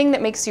 the thing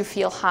that makes you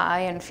feel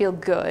high and feel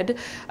good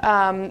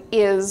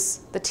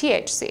is the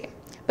THC.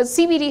 But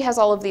CBD has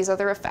all of these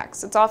other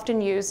effects. It's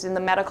often used in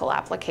the medical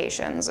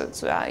applications.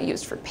 It's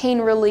used for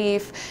pain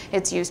relief.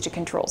 It's used to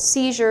control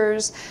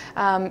seizures.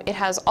 It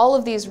has all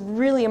of these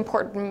really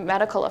important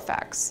medical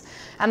effects.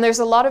 And there's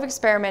a lot of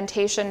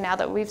experimentation now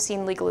that we've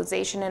seen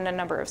legalization in a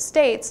number of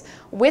states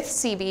with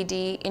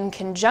CBD in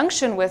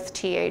conjunction with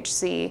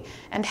THC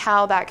and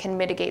how that can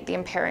mitigate the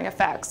impairing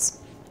effects.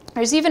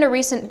 There's even a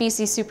recent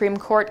BC Supreme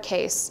Court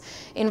case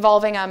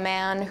involving a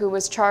man who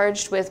was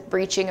charged with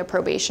breaching a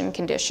probation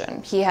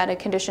condition. He had a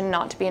condition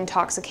not to be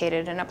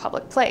intoxicated in a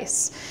public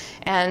place.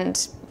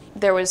 And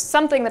there was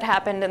something that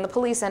happened and the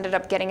police ended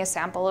up getting a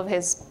sample of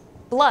his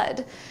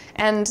blood,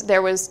 and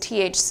there was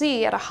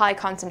THC at a high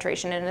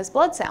concentration in his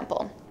blood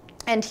sample.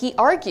 And he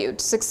argued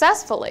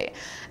successfully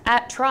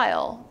at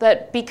trial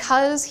that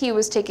because he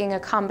was taking a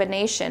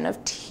combination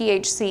of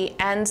THC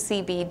and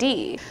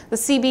CBD, the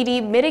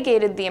CBD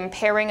mitigated the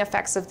impairing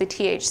effects of the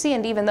THC,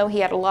 and even though he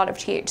had a lot of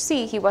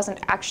THC, he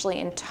wasn't actually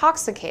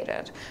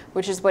intoxicated,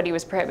 which is what he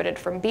was prohibited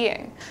from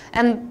being.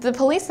 And the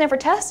police never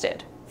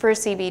tested for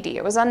CBD.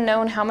 It was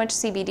unknown how much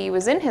CBD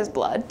was in his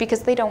blood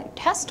because they don't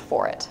test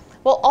for it.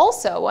 Well,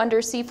 also under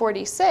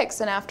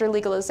C46 and after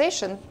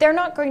legalization, they're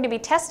not going to be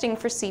testing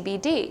for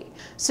CBD.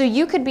 So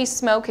you could be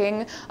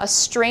smoking a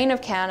strain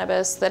of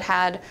cannabis that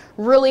had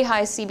really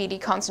high CBD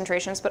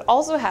concentrations, but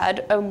also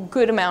had a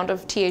good amount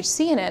of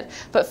THC in it,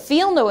 but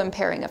feel no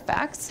impairing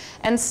effects,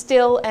 and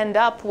still end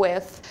up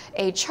with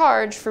a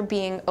charge for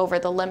being over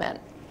the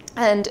limit.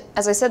 And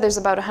as I said, there's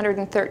about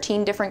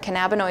 113 different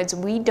cannabinoids.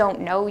 We don't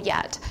know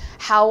yet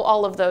how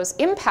all of those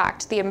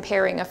impact the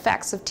impairing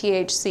effects of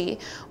THC.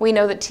 We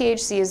know that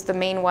THC is the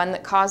main one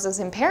that causes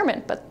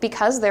impairment, but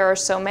because there are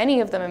so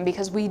many of them and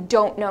because we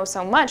don't know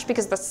so much,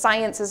 because the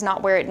science is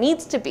not where it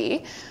needs to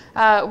be,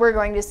 we're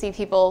going to see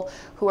people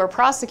who are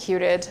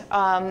prosecuted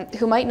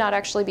who might not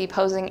actually be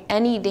posing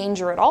any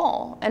danger at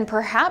all and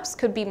perhaps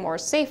could be more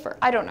safer.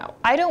 I don't know.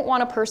 I don't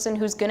want a person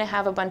who's going to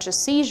have a bunch of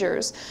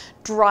seizures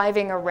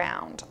driving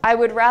around. I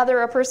would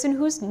rather a person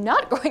who's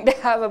not going to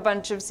have a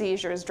bunch of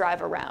seizures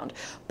drive around.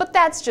 But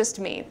that's just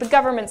me. The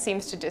government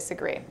seems to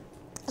disagree.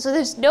 So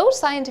there's no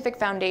scientific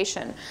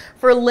foundation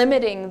for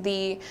limiting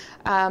the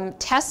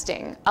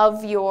testing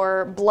of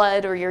your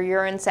blood or your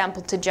urine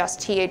sample to just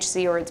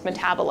THC or its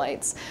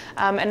metabolites.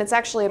 And it's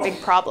actually a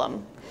big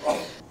problem.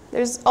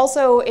 There's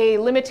also a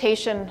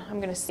limitation, I'm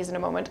going to sneeze in a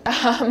moment,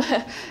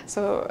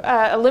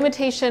 a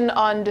limitation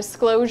on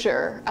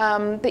disclosure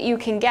that you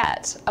can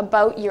get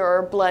about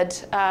your blood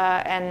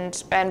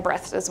and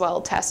breath as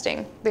well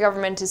testing. The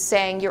government is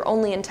saying you're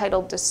only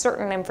entitled to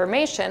certain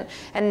information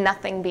and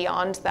nothing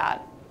beyond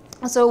that.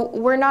 So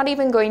we're not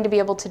even going to be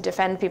able to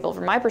defend people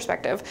from my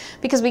perspective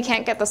because we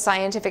can't get the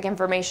scientific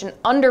information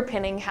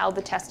underpinning how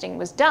the testing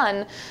was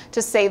done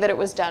to say that it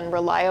was done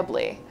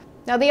reliably.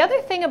 Now the other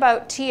thing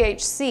about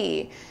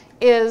THC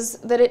is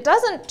that it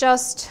doesn't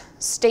just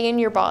stay in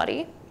your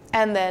body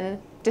and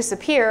then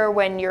disappear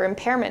when your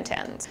impairment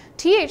ends.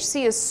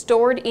 THC is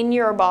stored in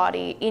your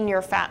body, in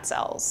your fat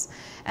cells.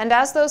 And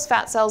as those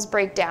fat cells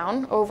break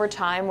down over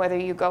time, whether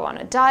you go on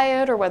a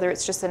diet or whether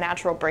it's just a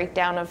natural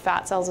breakdown of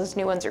fat cells as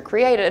new ones are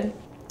created,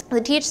 the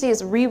THC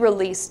is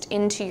re-released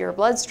into your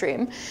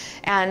bloodstream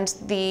and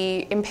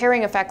the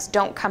impairing effects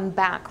don't come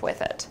back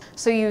with it.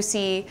 So you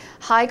see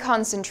high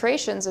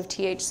concentrations of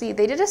THC.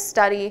 They did a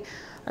study,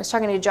 I was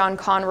talking to John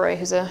Conroy,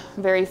 who's a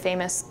very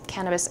famous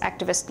cannabis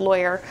activist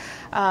lawyer,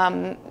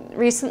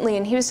 recently,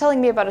 and he was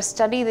telling me about a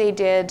study they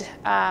did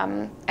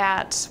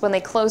when they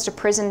closed a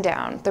prison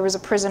down. There was a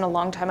prison a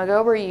long time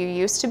ago where you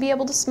used to be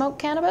able to smoke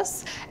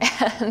cannabis,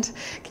 and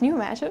can you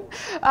imagine?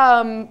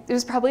 It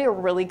was probably a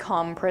really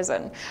calm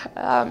prison.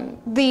 So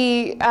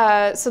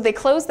they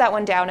closed that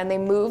one down and they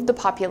moved the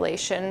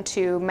population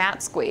to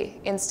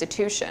Matsqui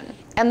Institution.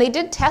 And they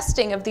did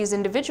testing of these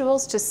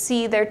individuals to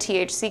see their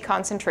THC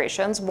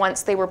concentrations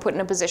once they were put in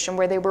a position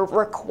where they were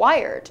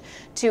required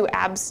to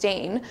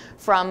abstain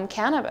from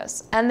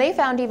cannabis. And they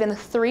found even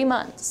 3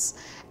 months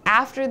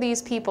after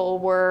these people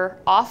were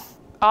off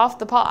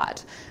the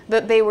pot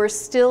that they were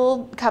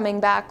still coming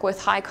back with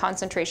high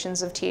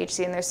concentrations of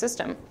THC in their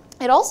system.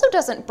 It also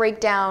doesn't break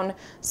down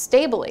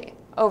stably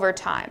over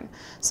time.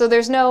 So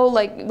there's no,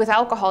 like with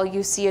alcohol,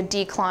 you see a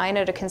decline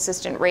at a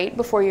consistent rate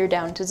before you're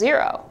down to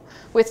 0.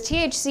 With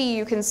THC,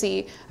 you can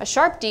see a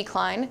sharp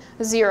decline,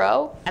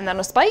 0, and then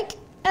a spike,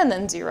 and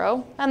then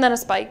 0, and then a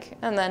spike,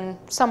 and then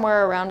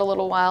somewhere around a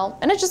little while.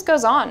 And it just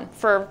goes on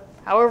for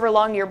however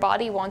long your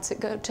body wants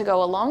it to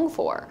go along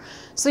for.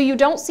 So you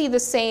don't see the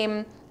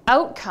same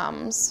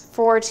outcomes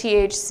for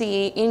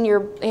THC in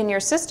your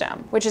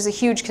system, which is a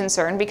huge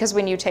concern because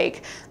when you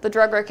take the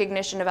drug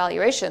recognition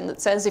evaluation that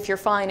says if you're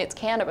fine, it's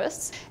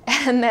cannabis,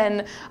 and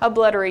then a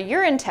blood or a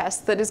urine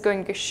test that is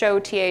going to show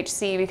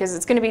THC because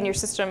it's going to be in your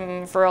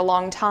system for a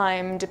long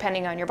time,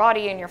 depending on your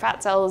body and your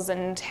fat cells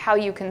and how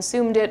you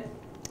consumed it,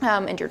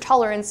 and your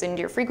tolerance and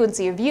your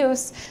frequency of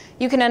use,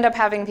 you can end up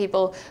having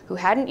people who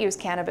hadn't used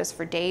cannabis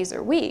for days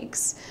or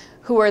weeks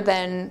who are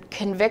then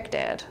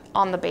convicted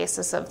on the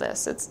basis of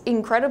this. It's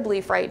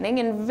incredibly frightening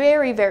and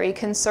very, very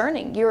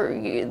concerning.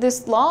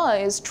 This law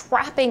is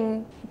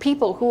trapping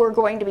people who are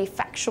going to be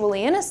factually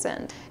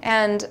innocent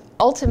and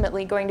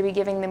ultimately going to be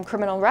giving them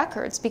criminal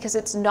records because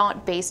it's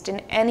not based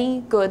in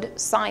any good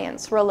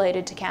science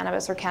related to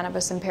cannabis or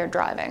cannabis-impaired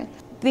driving.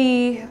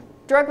 The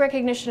drug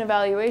recognition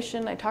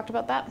evaluation, I talked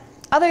about that.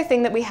 Other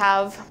thing that we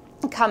have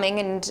coming,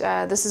 and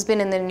this has been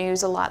in the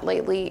news a lot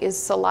lately, is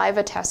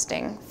saliva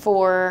testing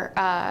for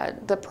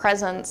the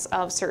presence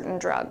of certain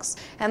drugs.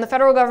 And the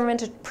federal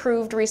government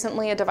approved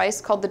recently a device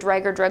called the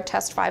Drager Drug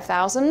Test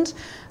 5000.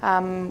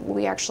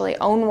 We actually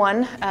own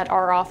one at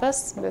our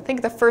office. I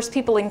think the first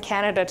people in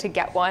Canada to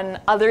get one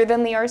other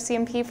than the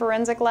RCMP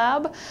Forensic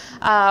Lab.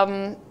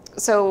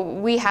 So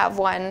we have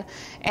one,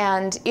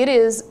 and it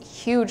is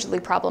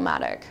hugely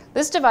problematic.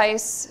 This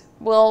device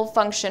will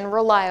function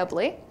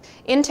reliably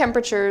in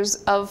temperatures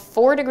of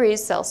 4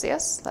 degrees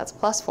Celsius, that's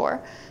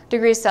 +4,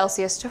 degrees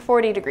Celsius to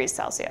 40 degrees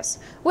Celsius,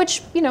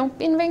 which, you know,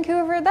 in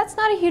Vancouver, that's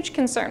not a huge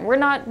concern. We're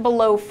not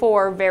below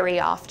 4 very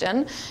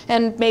often,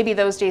 and maybe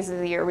those days of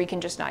the year we can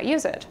just not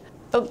use it.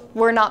 But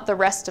we're not the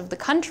rest of the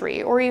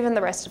country or even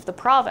the rest of the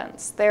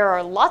province. There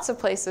are lots of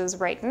places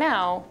right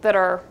now that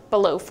are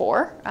below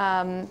 4.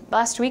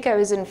 Last week I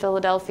was in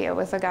Philadelphia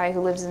with a guy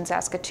who lives in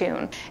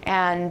Saskatoon,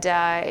 and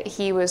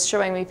he was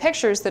showing me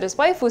pictures that his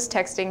wife was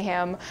texting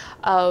him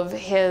of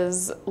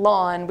his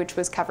lawn, which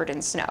was covered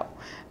in snow.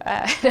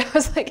 And I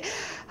was like,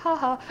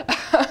 haha,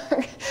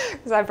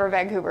 because I'm from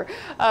Vancouver.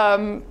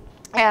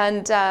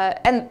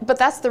 But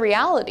that's the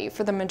reality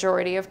for the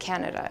majority of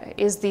Canada,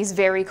 is these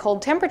very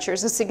cold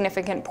temperatures a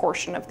significant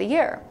portion of the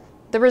year.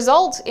 The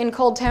result in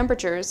cold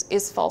temperatures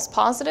is false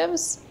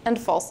positives and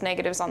false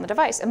negatives on the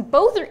device, and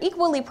both are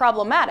equally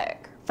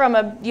problematic. From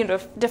a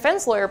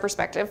defense lawyer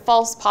perspective,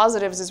 false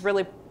positives is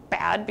really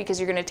bad because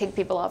you're going to take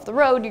people off the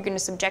road, you're going to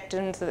subject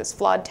them to this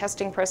flawed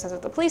testing process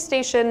at the police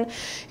station,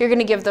 you're going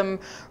to give them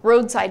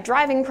roadside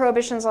driving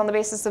prohibitions on the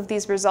basis of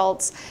these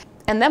results.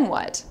 And then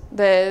what?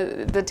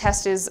 The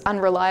test is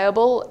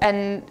unreliable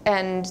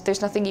and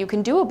there's nothing you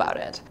can do about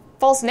it.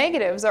 False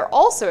negatives are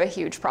also a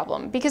huge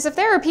problem, because if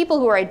there are people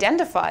who are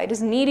identified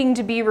as needing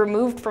to be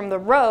removed from the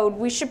road,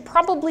 we should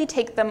probably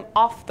take them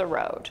off the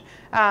road.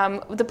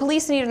 The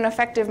police need an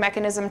effective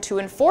mechanism to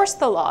enforce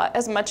the law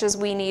as much as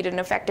we need an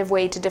effective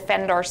way to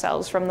defend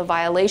ourselves from the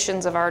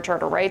violations of our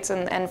charter rights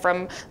and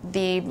from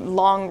the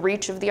long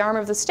reach of the arm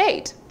of the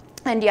state.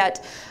 And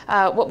yet,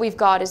 what we've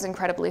got is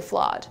incredibly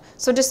flawed.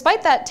 So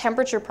despite that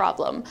temperature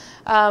problem,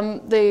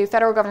 the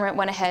federal government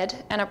went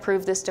ahead and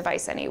approved this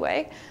device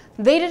anyway.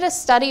 They did a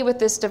study with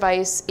this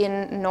device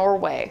in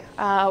Norway,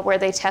 where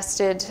they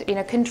tested in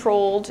a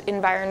controlled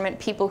environment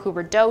people who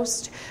were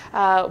dosed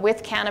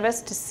with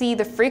cannabis to see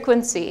the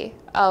frequency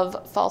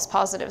of false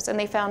positives. And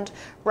they found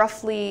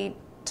roughly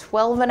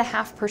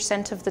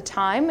 12.5% of the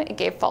time it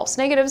gave false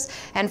negatives,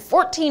 and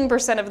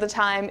 14% of the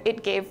time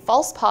it gave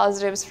false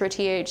positives for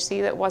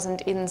THC that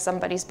wasn't in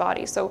somebody's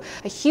body. So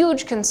a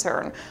huge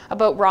concern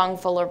about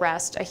wrongful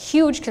arrest, a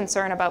huge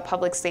concern about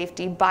public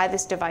safety by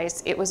this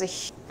device. It was a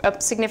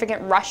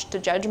significant rush to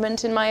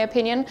judgment, in my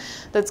opinion,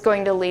 that's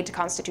going to lead to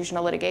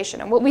constitutional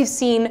litigation. And what we've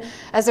seen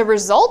as a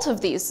result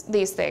of these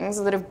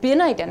things that have been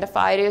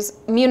identified is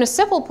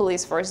municipal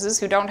police forces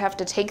who don't have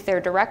to take their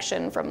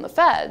direction from the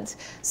feds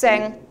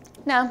saying,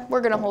 nah, we're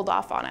going to hold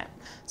off on it.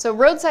 So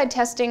roadside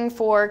testing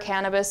for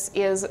cannabis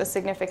is a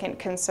significant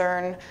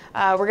concern.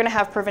 We're going to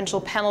have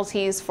provincial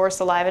penalties for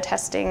saliva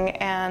testing,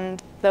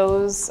 and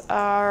those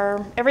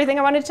are everything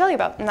I wanted to tell you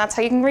about, and that's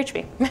how you can reach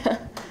me.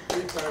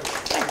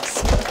 Thanks.